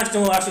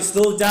sanction will actually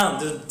slow down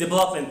the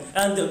development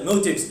and the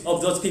motives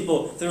of those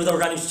people through the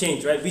organic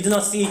change, right? We do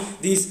not see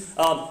these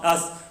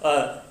as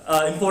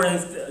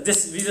important.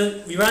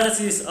 We rather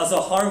see this as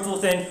a harmful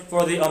thing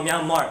for the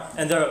Myanmar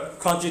and their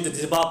country to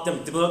develop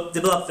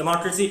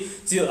democracy,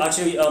 to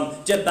actually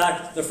get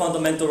back their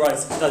fundamental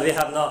rights that they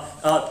have not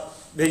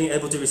been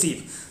able to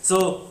receive.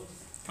 So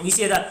we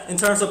say that in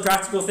terms of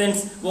practical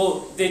things,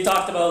 well, they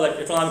talked about like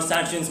economic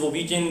sanctions will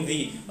weaken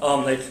the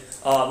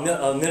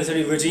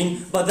military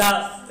regime, but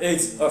that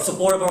is a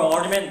supportable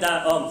argument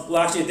that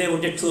actually they will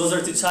get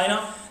closer to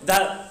China.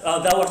 That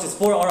will actually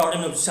support our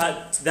argument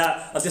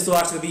that this will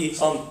actually be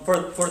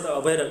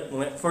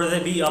further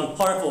be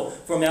harmful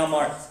for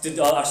Myanmar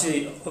to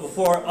actually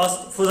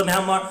for the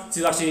Myanmar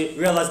to actually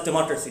realize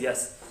democracy.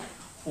 Yes.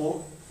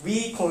 Well,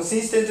 we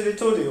consistently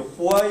told you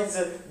why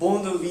the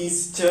bond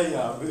with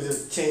China will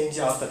change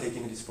after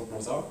taking this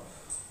proposal.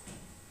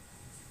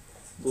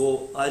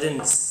 Well, I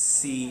didn't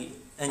see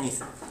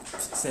anything,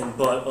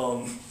 but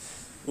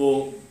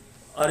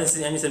I didn't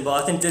see anything.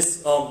 But I think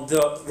this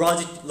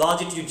the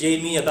logic you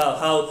gave me about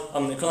how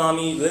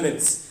economy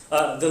limits.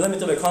 The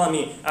limit of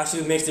economy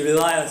actually makes the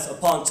reliance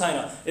upon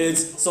China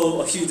is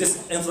so huge.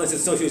 This influence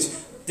is so huge.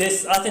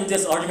 I think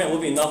this argument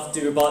will be enough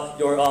to rebut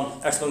your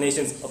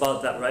explanations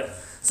about that, right?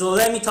 So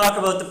let me talk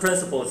about the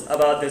principles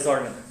about this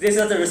argument. This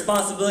is the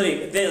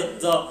responsibility.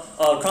 The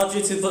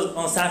country to put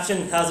on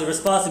sanction has a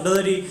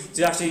responsibility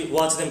to actually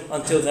watch them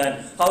until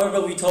then.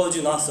 However, we told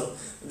you not so.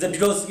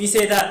 Because we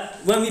say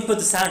that when we put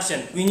the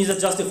sanction, we need a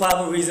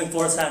justifiable reason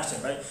for a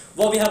sanction, right?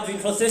 What we have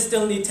been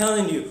consistently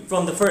telling you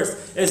from the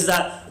first is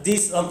that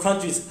these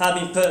countries have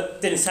been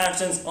putting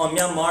sanctions on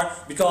Myanmar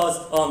because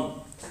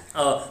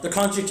the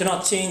country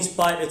cannot change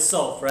by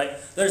itself, right?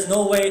 There's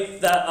no way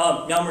that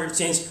Myanmar can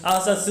change.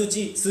 Aung San Suu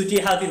Kyi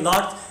has been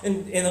locked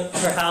in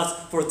her house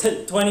for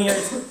 20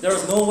 years. There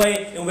is no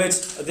way in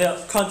which the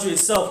country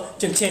itself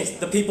can change.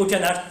 The people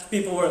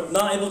people were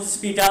not able to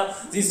speak out.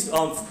 These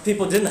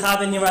people didn't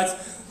have any rights.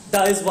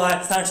 That is why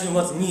sanction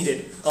was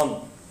needed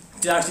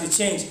to actually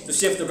change, to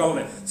shift the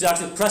government, to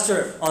actually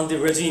pressure on the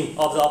regime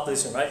of the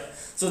opposition, right?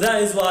 So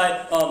that is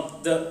why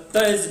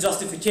that is the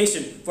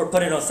justification for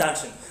putting on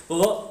sanction.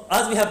 But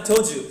as we have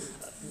told you,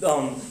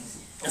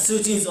 Suu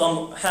Kyi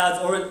has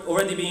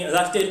already been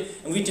elected,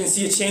 and we can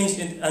see a change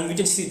and we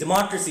can see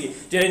democracy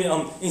getting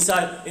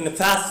inside in the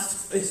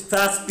fast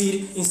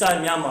speed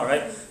inside Myanmar,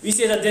 right? We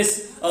say that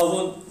this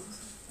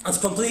has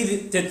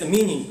completed the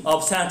meaning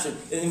of sanction,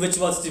 in which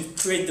was to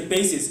create the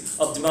basis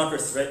of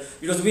democracy, right?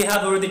 Because we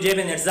have already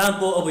given an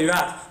example of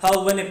Iraq,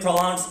 how when it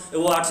prolongs, it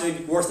will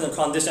actually worsen the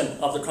condition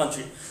of the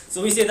country.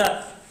 So we say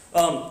that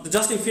the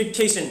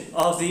justification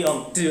of the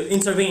to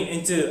intervene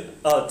into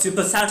to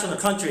put sanctions on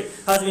the country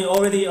has been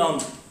already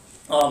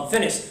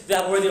finished. They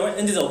have already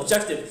ended the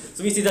objective.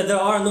 So we see that there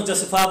are no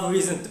justifiable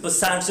reasons to put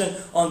sanction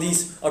on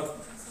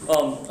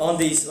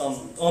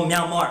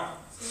Myanmar.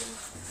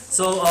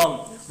 So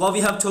what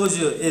we have told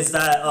you is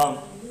that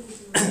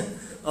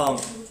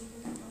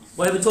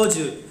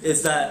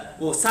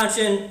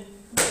sanction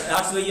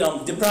actually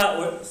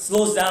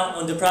slows down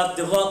on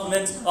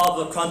development of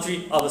a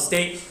country, of a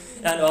state.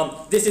 And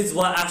this is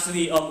what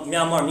actually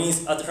Myanmar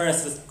needs at the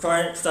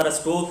current status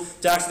quo,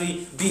 to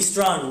actually be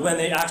strong when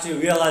they actually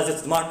realize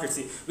its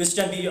democracy, which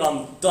can be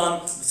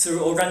done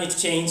through organic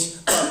change,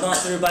 not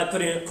through by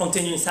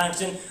continuing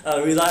sanction,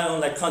 relying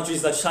on like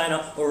countries like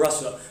China or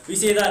Russia. We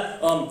say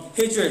that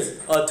hatred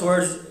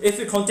towards, if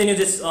we continue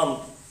this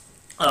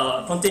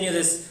continue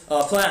this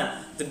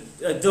plan,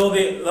 there will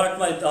be, like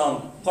my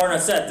partner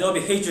said, there will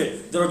be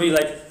hatred. There will be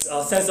like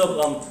a sense of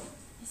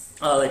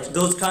like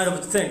those kind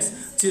of things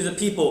to the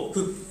people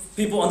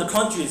on the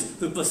countries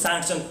who put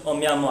sanctions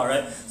on Myanmar,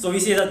 right? So we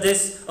see that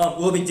this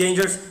will be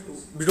dangerous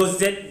because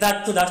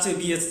that could actually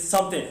be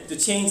something to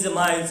change the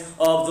minds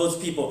of those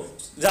people.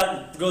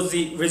 Because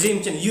the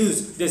regime can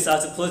use this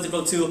as a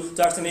political tool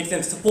to actually make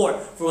them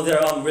support for their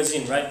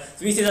regime, right?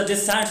 So we see that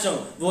this sanction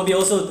will be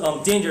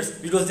also dangerous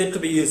because it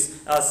could be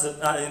used as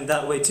in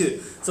that way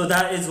too. So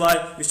that is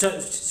why we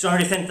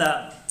strongly think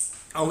that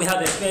we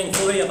have explained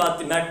fully about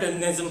the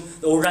mechanism,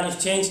 the organic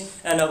change,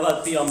 and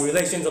about the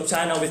relations of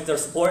China with their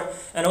support.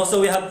 And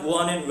also we have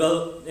one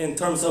in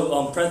terms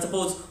of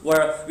principles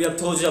where we have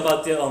told you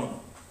about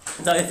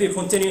that if we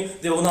continue,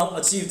 they will not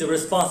achieve the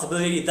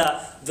responsibility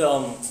that the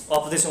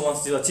opposition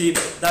wants to achieve.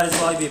 That is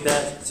why we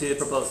beg to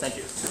propose. Thank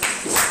you.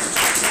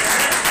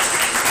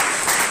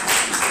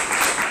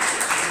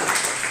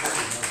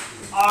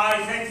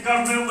 I thank the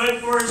government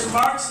whip for his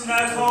remarks, and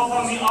I call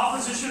upon the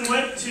opposition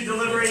whip to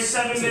deliver a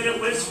 7-minute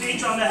whip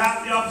speech on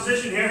behalf of the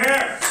opposition. Hear,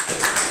 hear.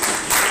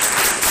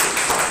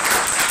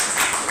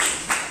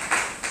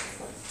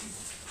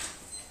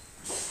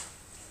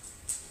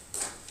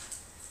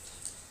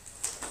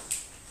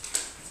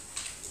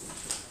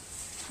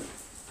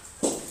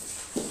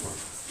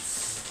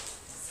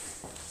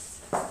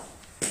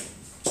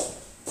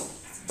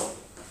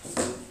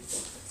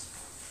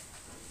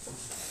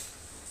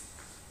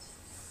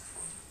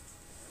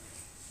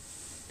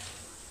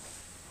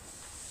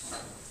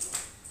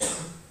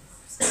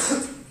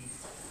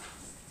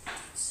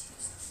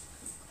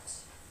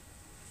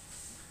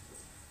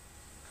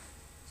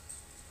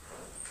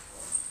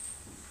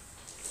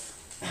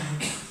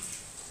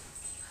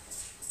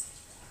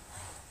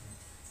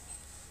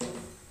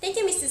 Thank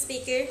you, Mr.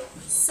 Speaker.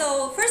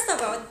 So, first of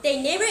all,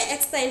 they never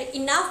explained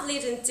enough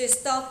reason to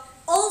stop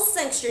all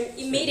sanctions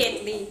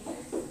immediately.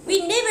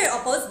 We never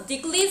oppose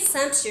declared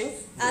sanction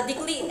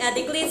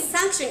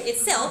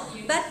itself,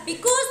 but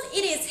because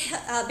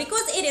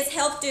it is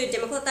help to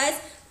democratize,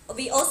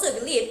 we also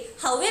believe.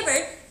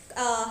 However,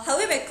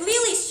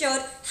 clearly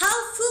showed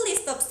how fully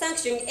stop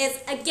sanction is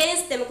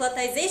against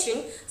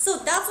democratization. So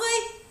that's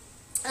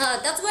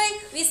why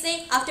we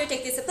say after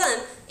take this plan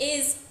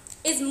is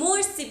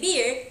more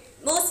severe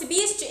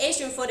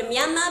situation for the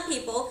Myanmar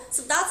people.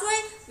 So that's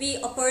why we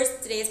oppose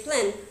today's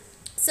plan.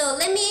 So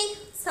let me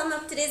sum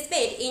up today's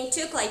debate in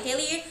 2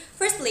 criteria.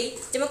 Firstly,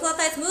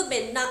 democratized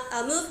movement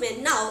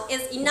now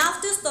is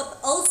enough to stop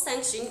all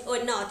sanctions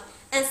or not.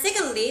 And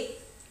secondly,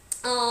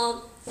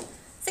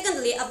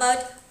 secondly,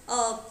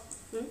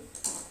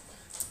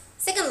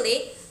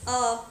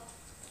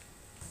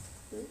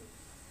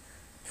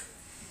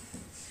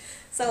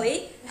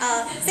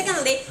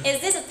 is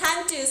this a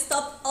time to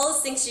stop all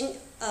sanctions?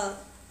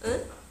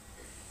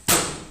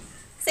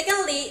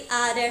 Secondly,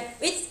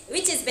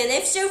 which is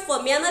beneficial for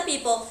Myanmar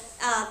people,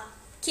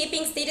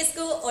 keeping status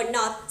quo or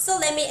not. So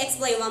let me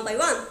explain one by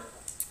one.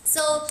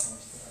 So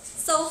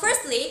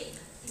firstly,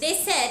 they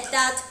said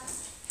that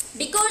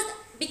because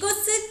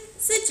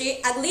Suu Kyi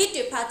agreed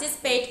to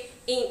participate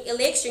in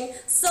election,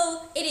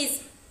 so it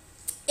is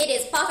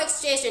perfect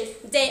situation.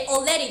 They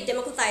already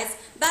democratized,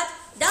 but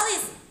that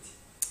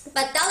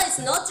is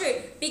not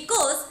true,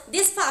 because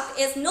this fact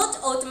is not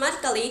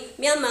automatically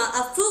Myanmar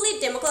are fully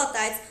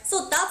democratized.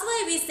 So that's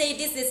why we say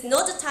this is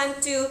not a time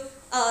to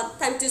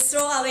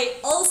throw away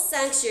all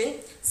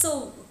sanctions.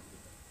 So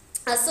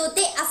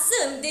they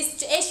assume this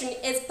situation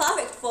is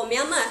perfect for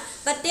Myanmar,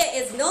 but there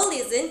is no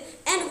reason,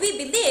 and we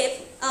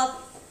believe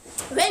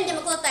when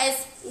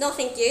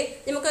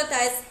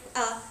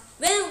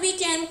when we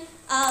can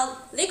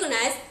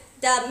recognize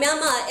that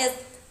Myanmar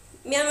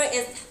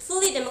is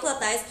fully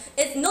democratized,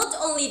 it's not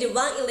only the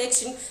one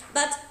election,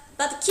 but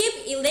keep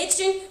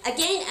election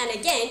again and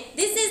again.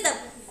 This is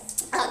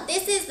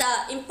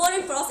the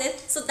important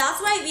process. So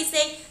that's why we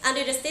say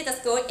under the status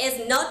quo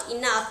is not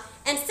enough.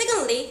 And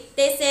secondly,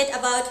 they said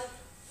about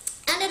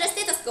under the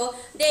status quo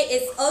there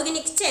is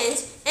organic change,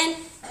 and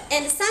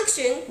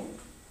sanction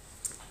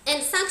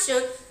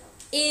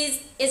is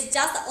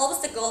just the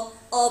obstacle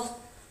of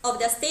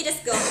the status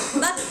quo.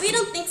 But we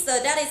don't think so.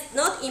 That is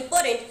not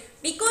important,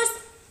 because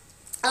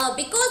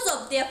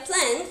of their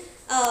plan,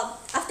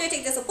 after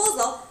taking the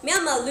proposal,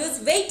 Myanmar lose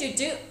way to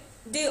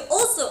do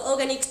also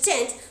organic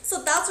change.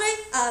 So that's why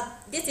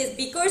this is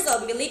because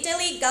of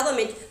military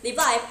government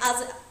revive,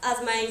 as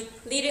my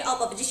leader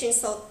of opposition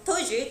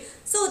told you.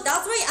 So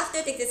that's why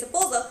after taking this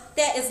proposal,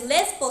 there is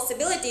less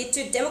possibility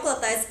to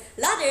democratize.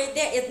 Rather,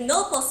 there is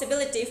no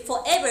possibility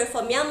forever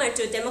for Myanmar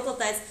to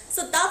democratize.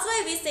 So that's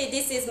why we say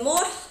this is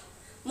more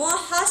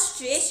harsh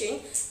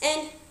situation,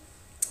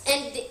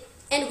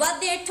 and what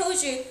they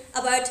told you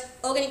about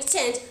organic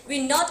change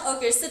will not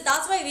occur. So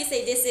that's why we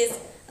say this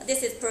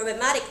is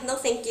problematic. No,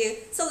 thank you.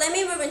 So let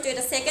me move into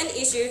the second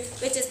issue,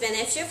 which is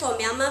beneficial for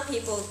Myanmar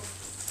people.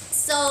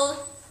 So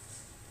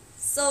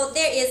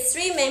there is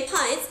 3 main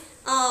points.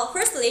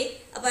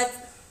 Firstly,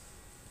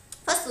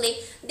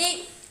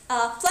 the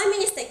Prime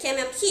Minister came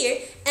up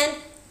here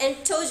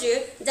and told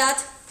you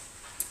that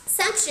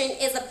sanction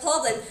is a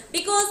problem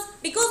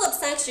because of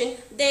sanction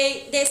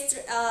they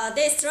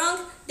strong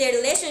their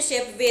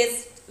relationship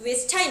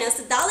with China,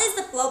 so that is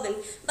the problem.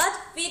 But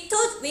we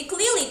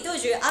clearly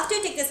told you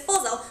after the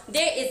disposal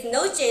there is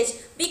no change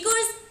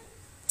because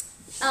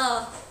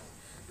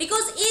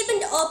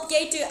even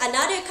obligate to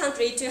another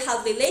country to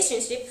have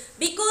relationship,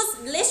 because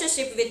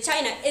relationship with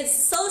China is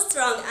so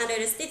strong under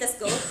the status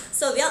quo.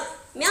 So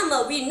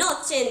Myanmar will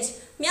not change.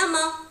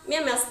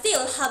 Myanmar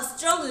still have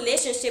strong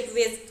relationship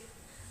with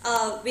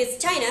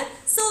China.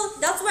 So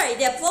that's why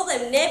their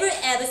problem never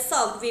ever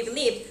solved, we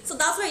believe. So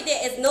that's why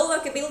there is no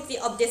workability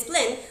of this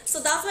plan. So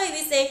that's why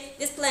we say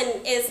this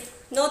plan is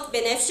not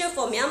beneficial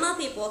for Myanmar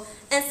people.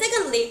 And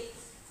secondly,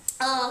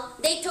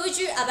 they told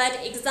you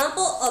about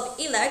example of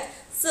Iraq.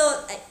 So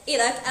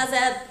Iraq as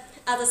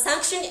a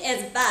sanction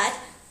is bad,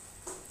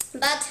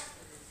 but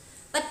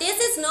this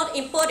is not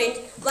important.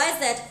 Why is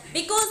that?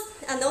 Because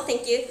no,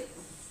 thank you.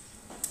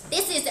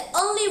 This is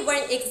only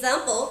one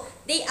example.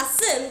 They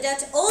assume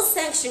that all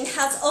sanction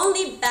has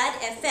only bad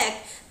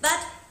effect, but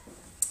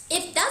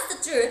if that's the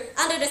truth,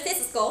 under the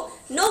status quo,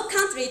 no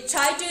country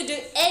try to do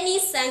any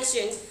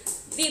sanction.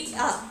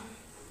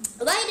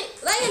 Why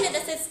under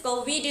the status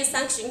quo we do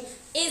sanction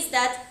is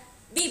that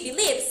we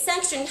believe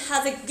sanction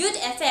has a good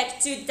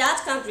effect to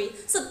that country.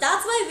 So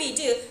that's why we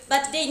do,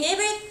 but they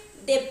never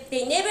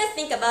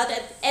think about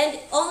it and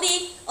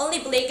only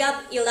bring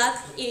up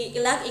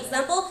Iraq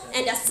example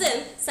and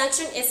assume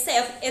sanction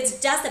itself is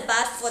just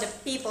bad for the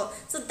people.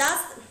 So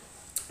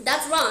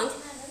that's wrong.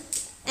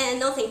 And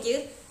no, thank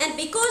you. And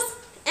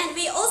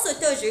we also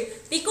told you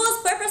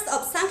because purpose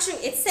of sanction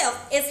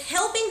itself is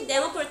helping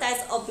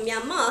democratize of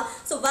Myanmar.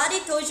 So what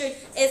they told you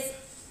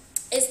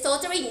is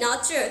totally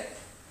not true.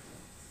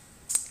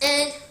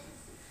 And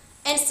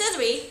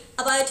thirdly,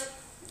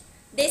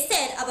 they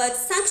said about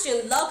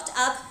sanction locked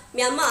up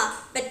Myanmar,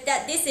 but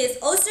that this is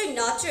also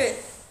not true.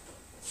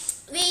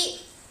 We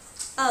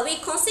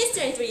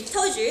consistently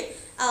told you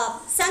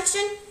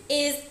sanction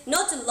is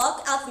not to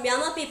lock up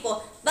Myanmar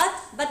people, but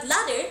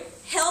rather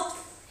help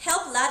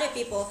other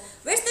people.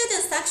 We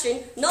started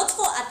sanction not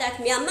for attack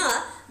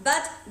Myanmar,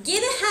 but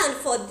give a hand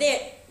for them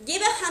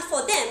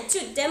to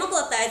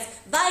democratize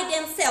by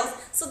themselves.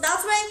 So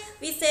that's why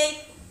we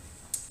say.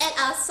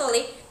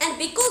 And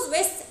because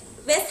West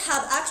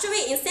have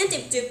actually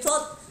incentive to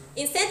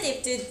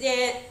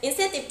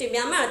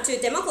Myanmar to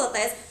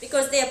democratize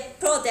because they are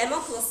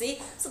pro-democracy.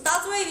 So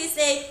that's why we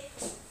say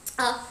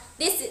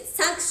this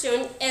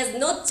sanction is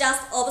not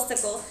just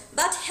obstacle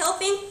but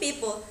helping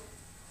people.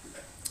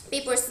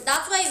 So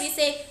that's why we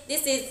say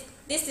this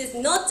is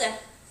not a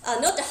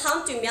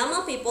harm to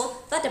Myanmar people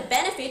but a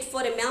benefit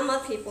for the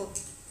Myanmar people.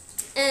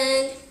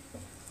 And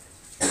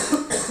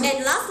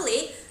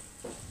lastly,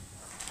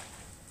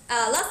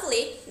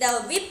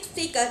 the VIP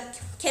speaker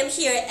came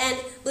here and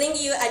bring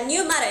you a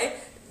new matter.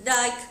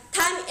 Like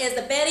time is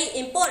very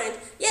important.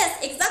 Yes,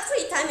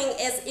 exactly. Timing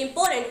is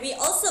important. We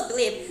also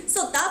believe.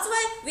 So that's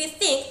why we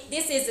think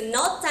this is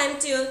not time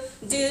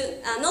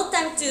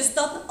to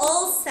stop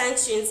all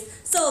sanctions.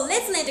 So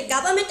let's let the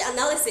government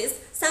analysis.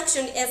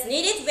 Sanction is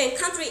needed when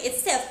country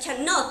itself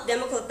cannot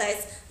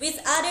democratize with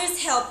others'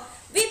 help.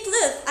 We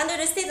prove under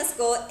the status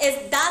quo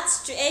is that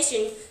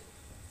situation.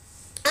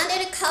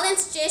 Under the current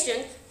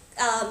situation.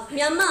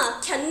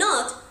 Myanmar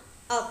cannot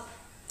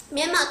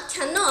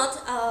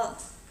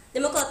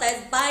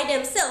democratize by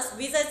themselves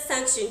without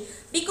sanction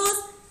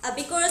because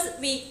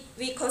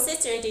we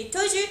consistently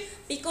told you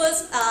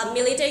because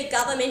military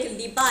government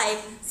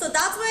revive. So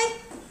that's why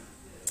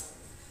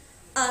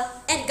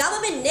and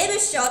government never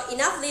showed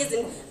enough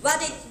reason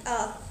what it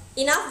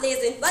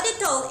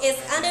told is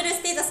under the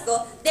status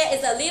quo there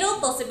is a little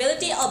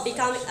possibility of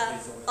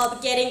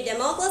getting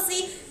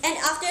democracy, and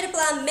after the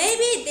plan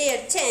maybe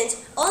they change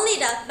only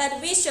that, but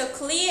we show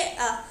clear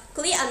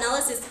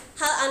analysis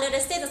how under the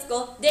status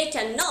quo they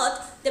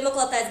cannot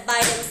democratize by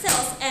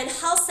themselves and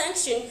how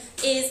sanction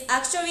is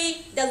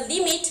actually the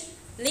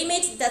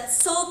limit that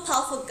so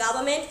powerful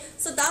government.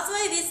 So that's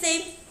why we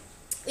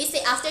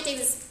say after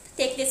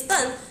take this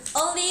plan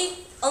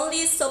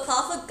only so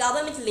powerful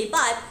government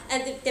revive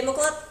and the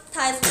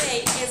democratized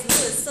way is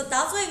loose. So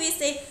that's why we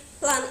say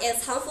plan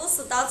is harmful.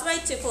 So that's why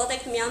to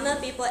protect Myanmar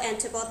people and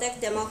to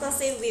protect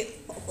democracy, we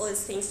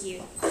always thank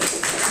you.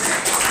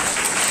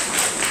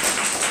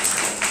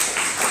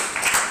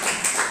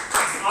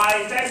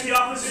 I thank the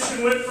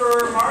opposition whip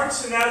for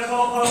remarks and now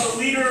call upon the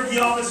leader of the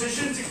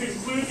opposition to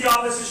conclude the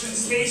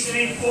opposition's case in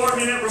a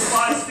 4-minute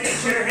reply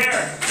speech. Chair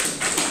Herrick.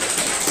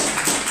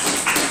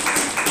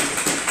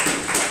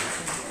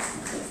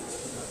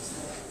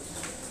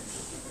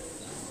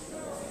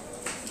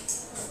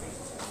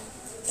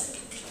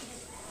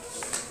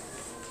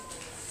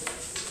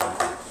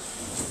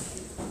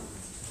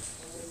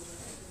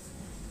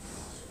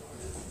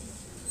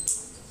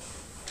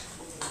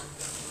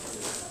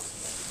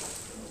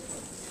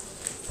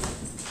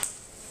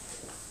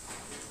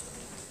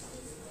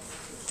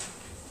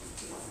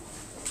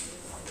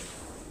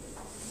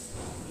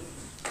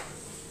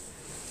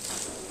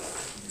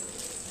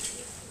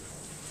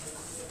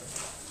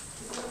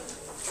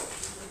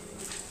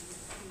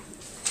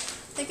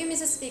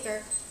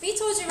 Speaker, we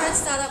told you right at the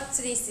start of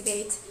today's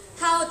debate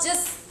how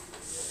just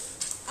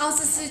Aung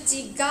San Suu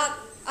Kyi got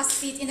a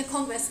seat in the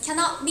Congress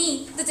cannot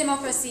mean the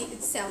democracy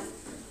itself.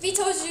 We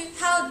told you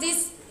how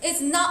this is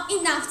not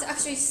enough to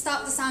actually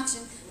stop the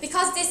sanction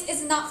because this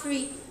is not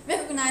fully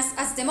recognized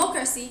as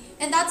democracy,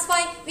 and that's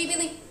why we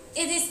believe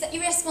it is the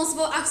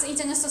irresponsible act of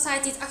international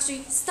society to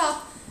actually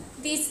stop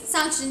this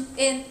sanction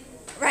in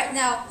right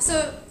now.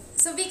 So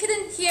we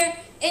couldn't hear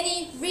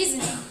any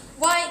reasoning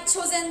why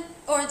chosen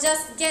or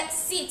just get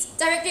seat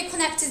directly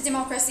connected to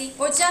democracy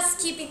or just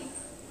keeping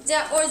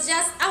or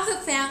just out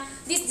of plan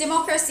this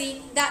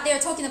democracy that they are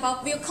talking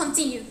about will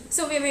continue.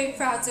 So we're very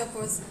proud to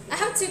oppose. I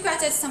have two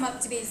questions to sum up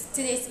today's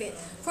debate.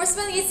 First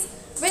one is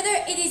whether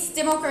it is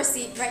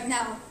democracy right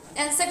now,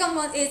 and second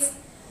one is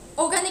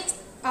organic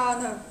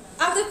out of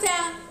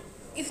plan.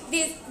 If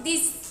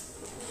this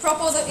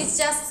proposal is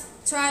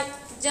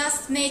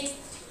just make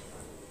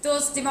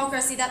those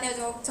democracy that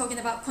they're talking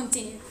about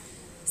continue.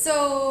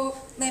 So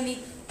let me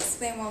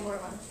explain one more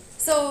one.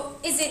 So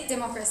is it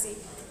democracy?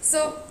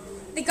 So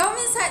the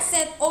government side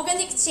said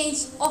organic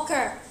change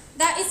occur.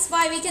 That is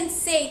why we can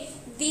say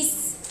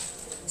this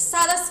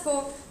status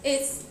quo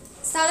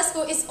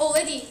is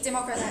already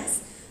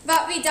democratized.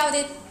 But we doubt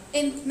it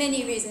in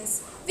many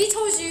reasons. We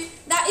told you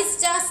that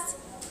it's just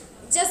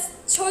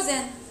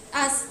chosen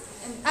as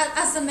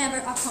a member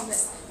of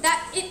Congress.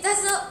 That it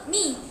does not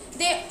mean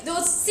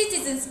those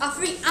citizens are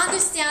free to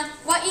understand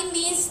what it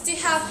means to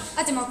have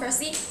a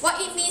democracy, what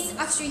it means to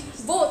actually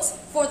vote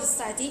for the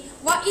society,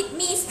 what it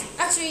means to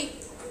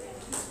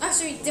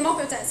actually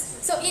democratize.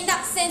 So in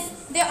that sense,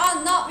 they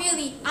are not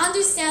really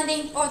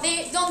understanding, or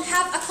they don't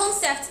have a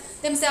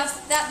concept themselves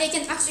that they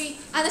can actually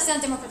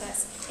understand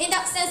democratize. In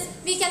that sense,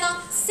 we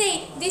cannot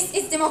say this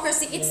is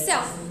democracy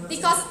itself,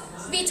 because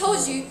we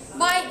told you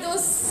why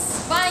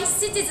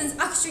citizens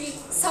actually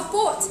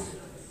support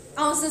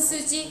Aung San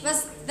Suu Kyi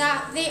was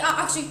that they are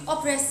actually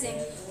oppressing.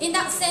 In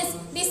that sense,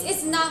 this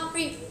is not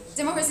free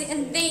democracy,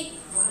 and they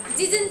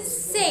didn't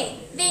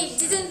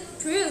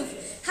prove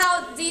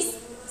how this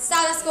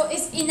status quo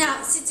is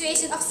enough,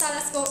 situation of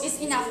status quo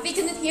is enough. We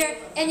couldn't hear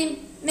any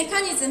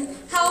mechanism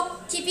how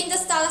keeping the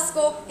status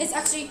quo is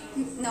actually,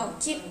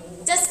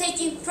 just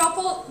taking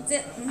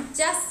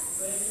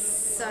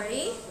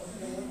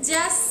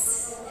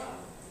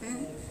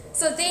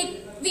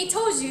we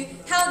told you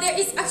how there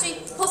is actually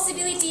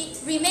possibility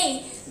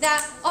remain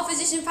that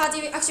opposition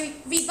party will actually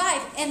revive,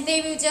 and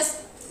they will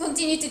just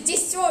continue to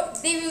destroy,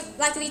 they will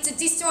likely to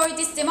destroy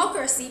this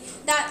democracy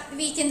that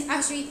we can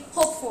actually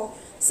hope for.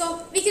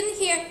 So we couldn't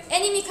hear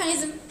any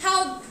mechanism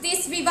how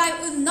this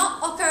revival will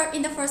not occur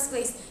in the first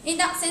place. In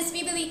that sense,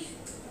 we believe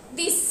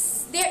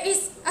there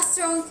is a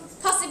strong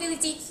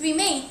possibility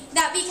remain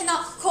that we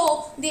cannot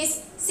call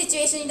this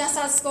situation in the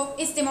status quo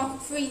is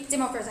free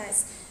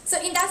democratized. So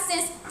in that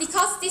sense,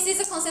 because this is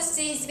a concept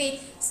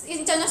debate,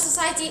 international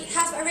society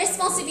has a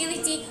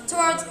responsibility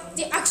toward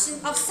the action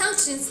of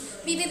sanctions.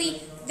 We believe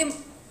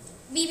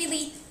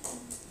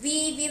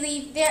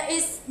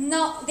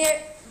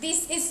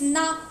this is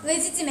not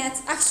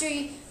legitimate.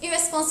 Actually,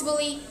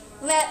 irresponsibly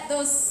let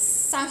those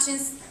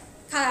sanctions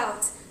cut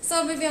out.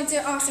 So moving on to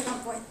our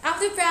second point.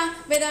 After plan,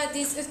 whether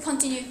this will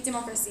continue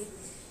democracy.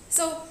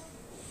 So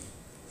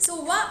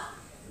what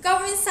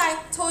government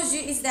side told you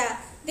is that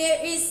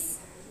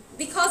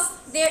because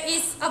there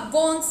is a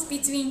bond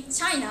between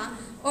China,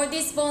 or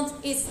this bond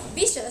is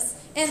vicious,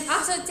 and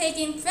after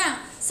taking plan,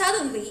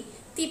 suddenly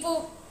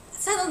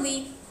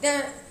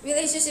their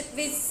relationship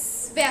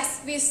with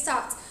West will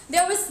start.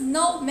 There was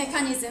no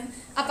mechanism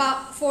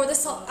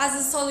as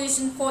a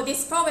solution for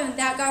this problem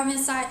that government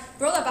side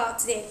brought about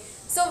today.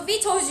 So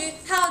we told you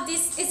how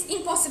this is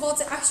impossible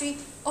to actually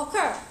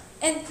occur,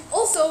 and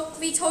also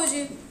we told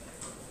you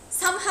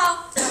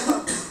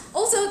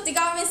also the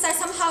government side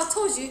somehow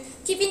told you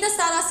keeping the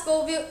status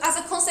quo will, as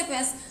a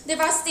consequence,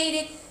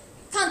 devastated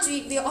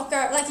country will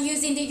occur, like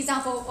using the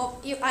example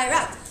of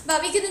Iraq.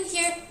 But we couldn't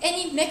hear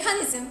any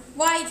mechanism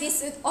why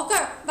this would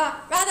occur,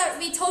 but rather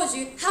we told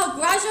you how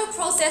gradual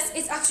process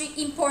is actually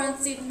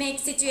important to make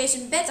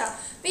situation better.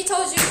 We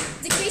told you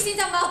decreasing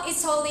the amount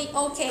is totally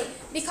okay,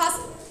 because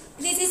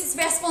this is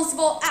a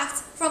responsible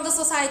act from the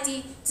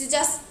society to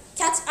just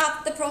catch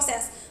up the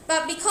process.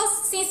 But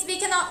since we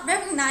cannot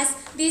recognize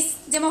this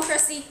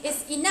democracy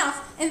is enough,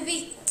 and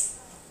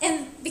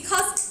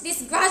because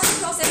this gradual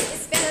process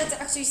is better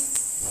to actually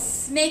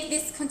make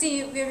this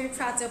continue, we're very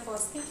proud to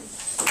oppose. Thank you.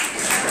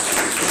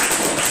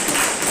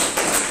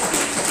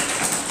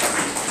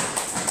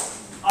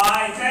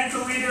 I thank the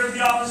Leader of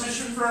the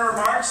Opposition for her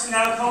remarks, and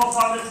now call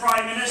upon the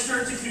Prime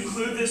Minister to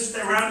conclude this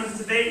round of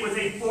debate with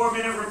a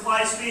 4-minute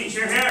reply speech.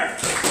 Hear, hear.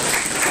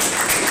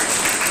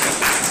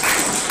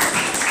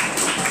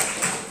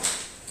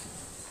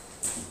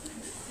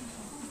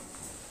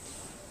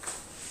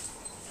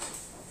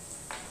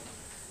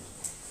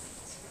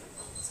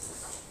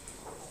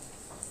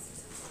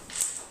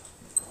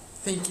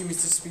 Thank you,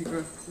 Mr.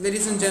 Speaker.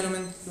 Ladies and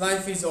gentlemen,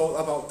 life is all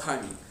about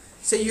timing.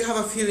 Say you have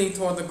a feeling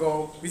toward the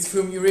goal with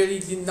whom you really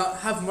did not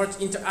have much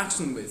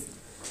interaction with.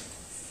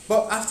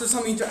 But after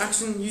some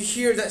interaction, you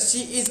hear that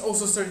she is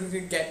also starting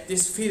to get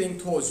this feeling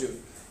towards you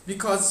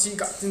because she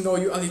got to know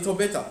you a little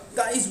better.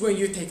 That is when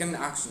you take an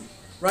action,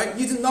 right?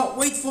 You do not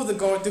wait for the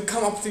girl to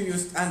come up to you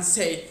and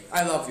say,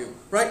 I love you,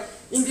 right?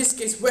 In this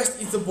case,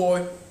 West is the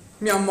boy,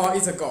 Myanmar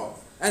is a girl.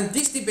 And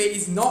this debate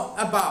is not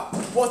about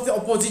what the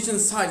opposition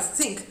side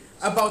think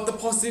about the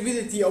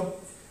possibility of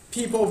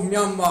people of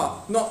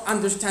Myanmar not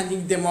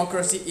understanding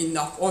democracy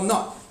enough or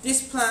not.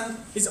 This plan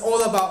is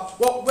all about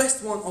what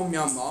West wants on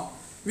Myanmar,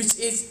 which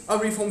is a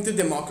reform to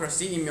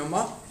democracy in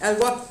Myanmar, and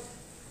what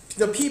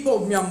the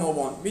people of Myanmar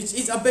want, which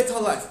is a better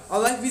life, a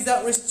life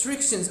without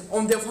restrictions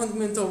on their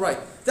fundamental right.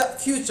 That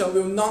future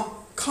will not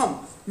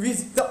come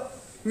with the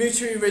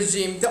military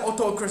regime, the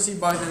autocracy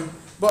by them,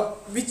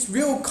 but which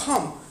will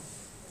come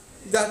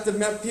that the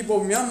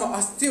people of Myanmar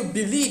are still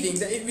believing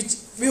that it which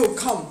will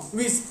come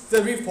with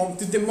the reform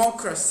to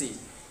democracy.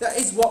 That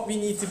is what we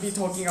need to be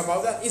talking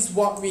about. That is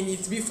what we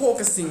need to be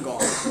focusing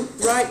on,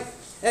 right?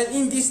 And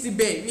in this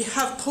debate, we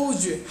have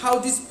told you how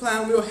this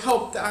plan will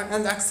help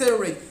and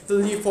accelerate the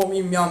reform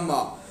in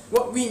Myanmar.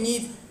 What we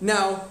need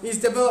now is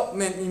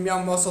development in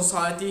Myanmar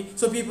society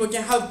so people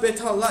can have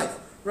better life,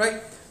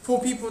 right?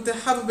 For people to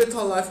have a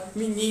better life,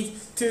 we need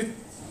to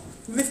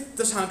lift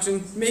the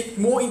sanctions, make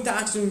more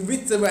interaction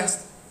with the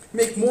West,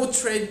 make more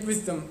trade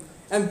with them,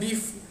 and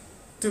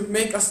to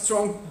make a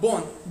strong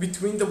bond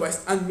between the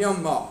West and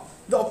Myanmar.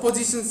 The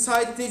opposition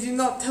side, they did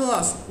not tell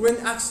us when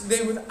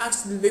they would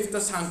actually lift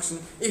the sanction,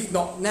 if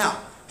not now.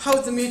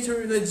 How the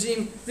military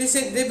regime, they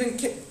said they've been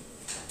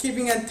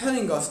keeping and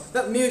telling us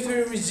that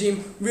military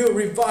regime will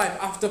revive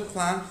after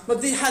plan,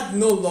 but they had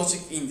no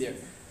logic in there.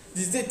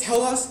 Did they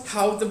tell us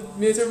how the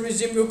military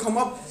regime will come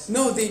up?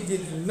 No, they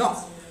did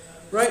not,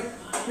 right?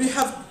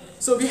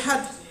 So we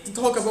had to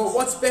talk about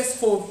what's best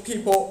for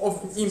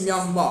people in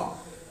Myanmar.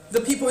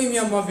 The people in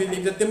Myanmar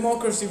believe that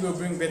democracy will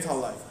bring better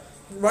life,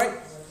 right?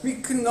 We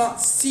could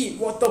not see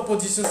what the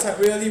opposition side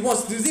really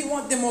wants. Do they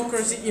want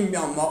democracy in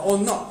Myanmar or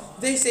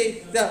not? They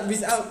say that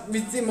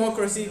with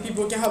democracy,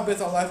 people can have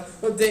better life,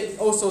 but they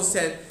also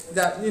said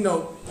that,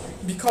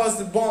 because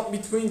the bond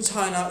between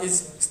China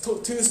is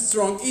too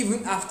strong,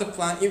 even after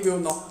plan, it will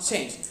not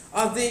change.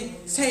 Are they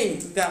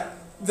saying that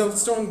the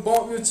strong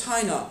bond with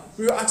China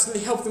will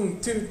actually help them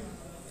to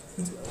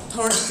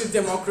turn to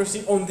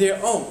democracy on their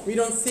own? We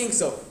don't think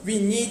so. We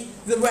need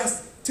the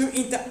West to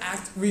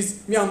interact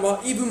with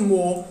Myanmar even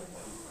more,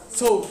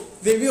 so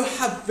they will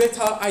have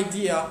better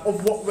idea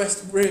of what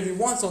West really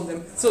wants on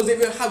them, so they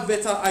will have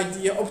better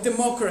idea of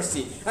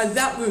democracy, and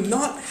that will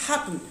not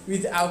happen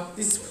without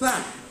this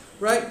plan,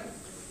 right?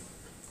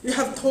 We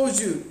have told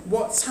you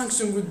what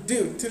sanction would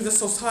do to the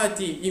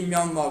society in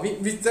Myanmar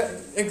with the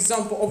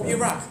example of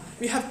Iraq.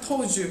 We have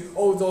told you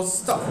all those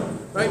stuff,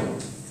 right?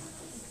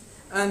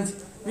 And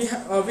we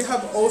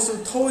have also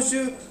told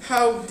you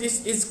how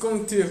this is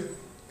going to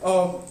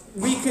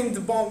weaken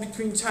the bond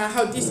between China,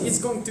 how this is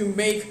going to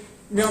make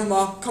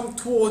Myanmar come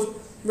toward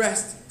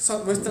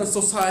Western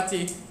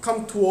society,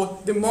 come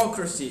toward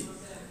democracy,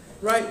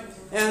 right?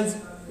 And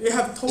we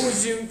have told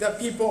you that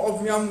people of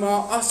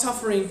Myanmar are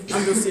suffering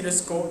under status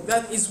quo.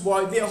 That is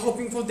why they are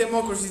hoping for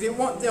democracy. They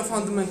want their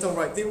fundamental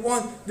right. They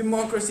want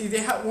democracy.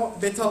 They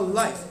want better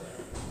life.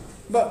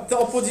 But the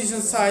opposition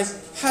side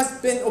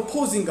has been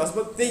opposing us,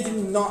 but they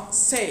did not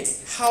say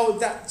how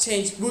that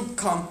change would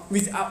come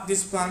without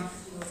this plan.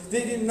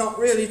 They did not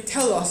really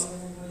tell us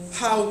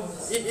how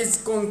it is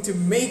going to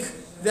make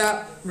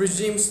that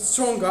regime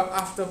stronger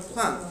after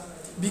plan.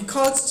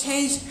 Because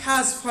change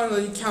has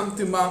finally come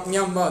to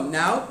Myanmar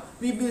now,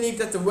 we believe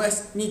that the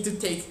West need to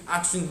take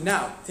action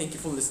now. Thank you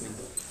for listening.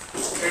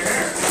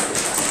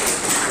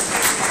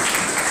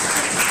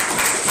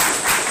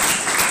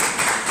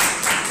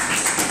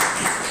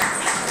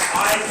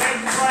 I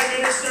thank the Prime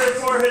Minister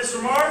for his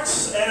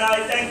remarks, and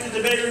I thank the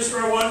debaters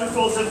for a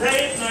wonderful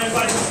debate, and I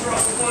invite them to the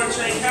floor to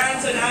shake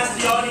hands and ask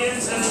the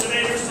audience and the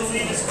debaters to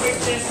leave as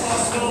quickly as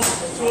possible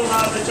to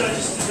allow the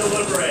judges to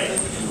deliberate.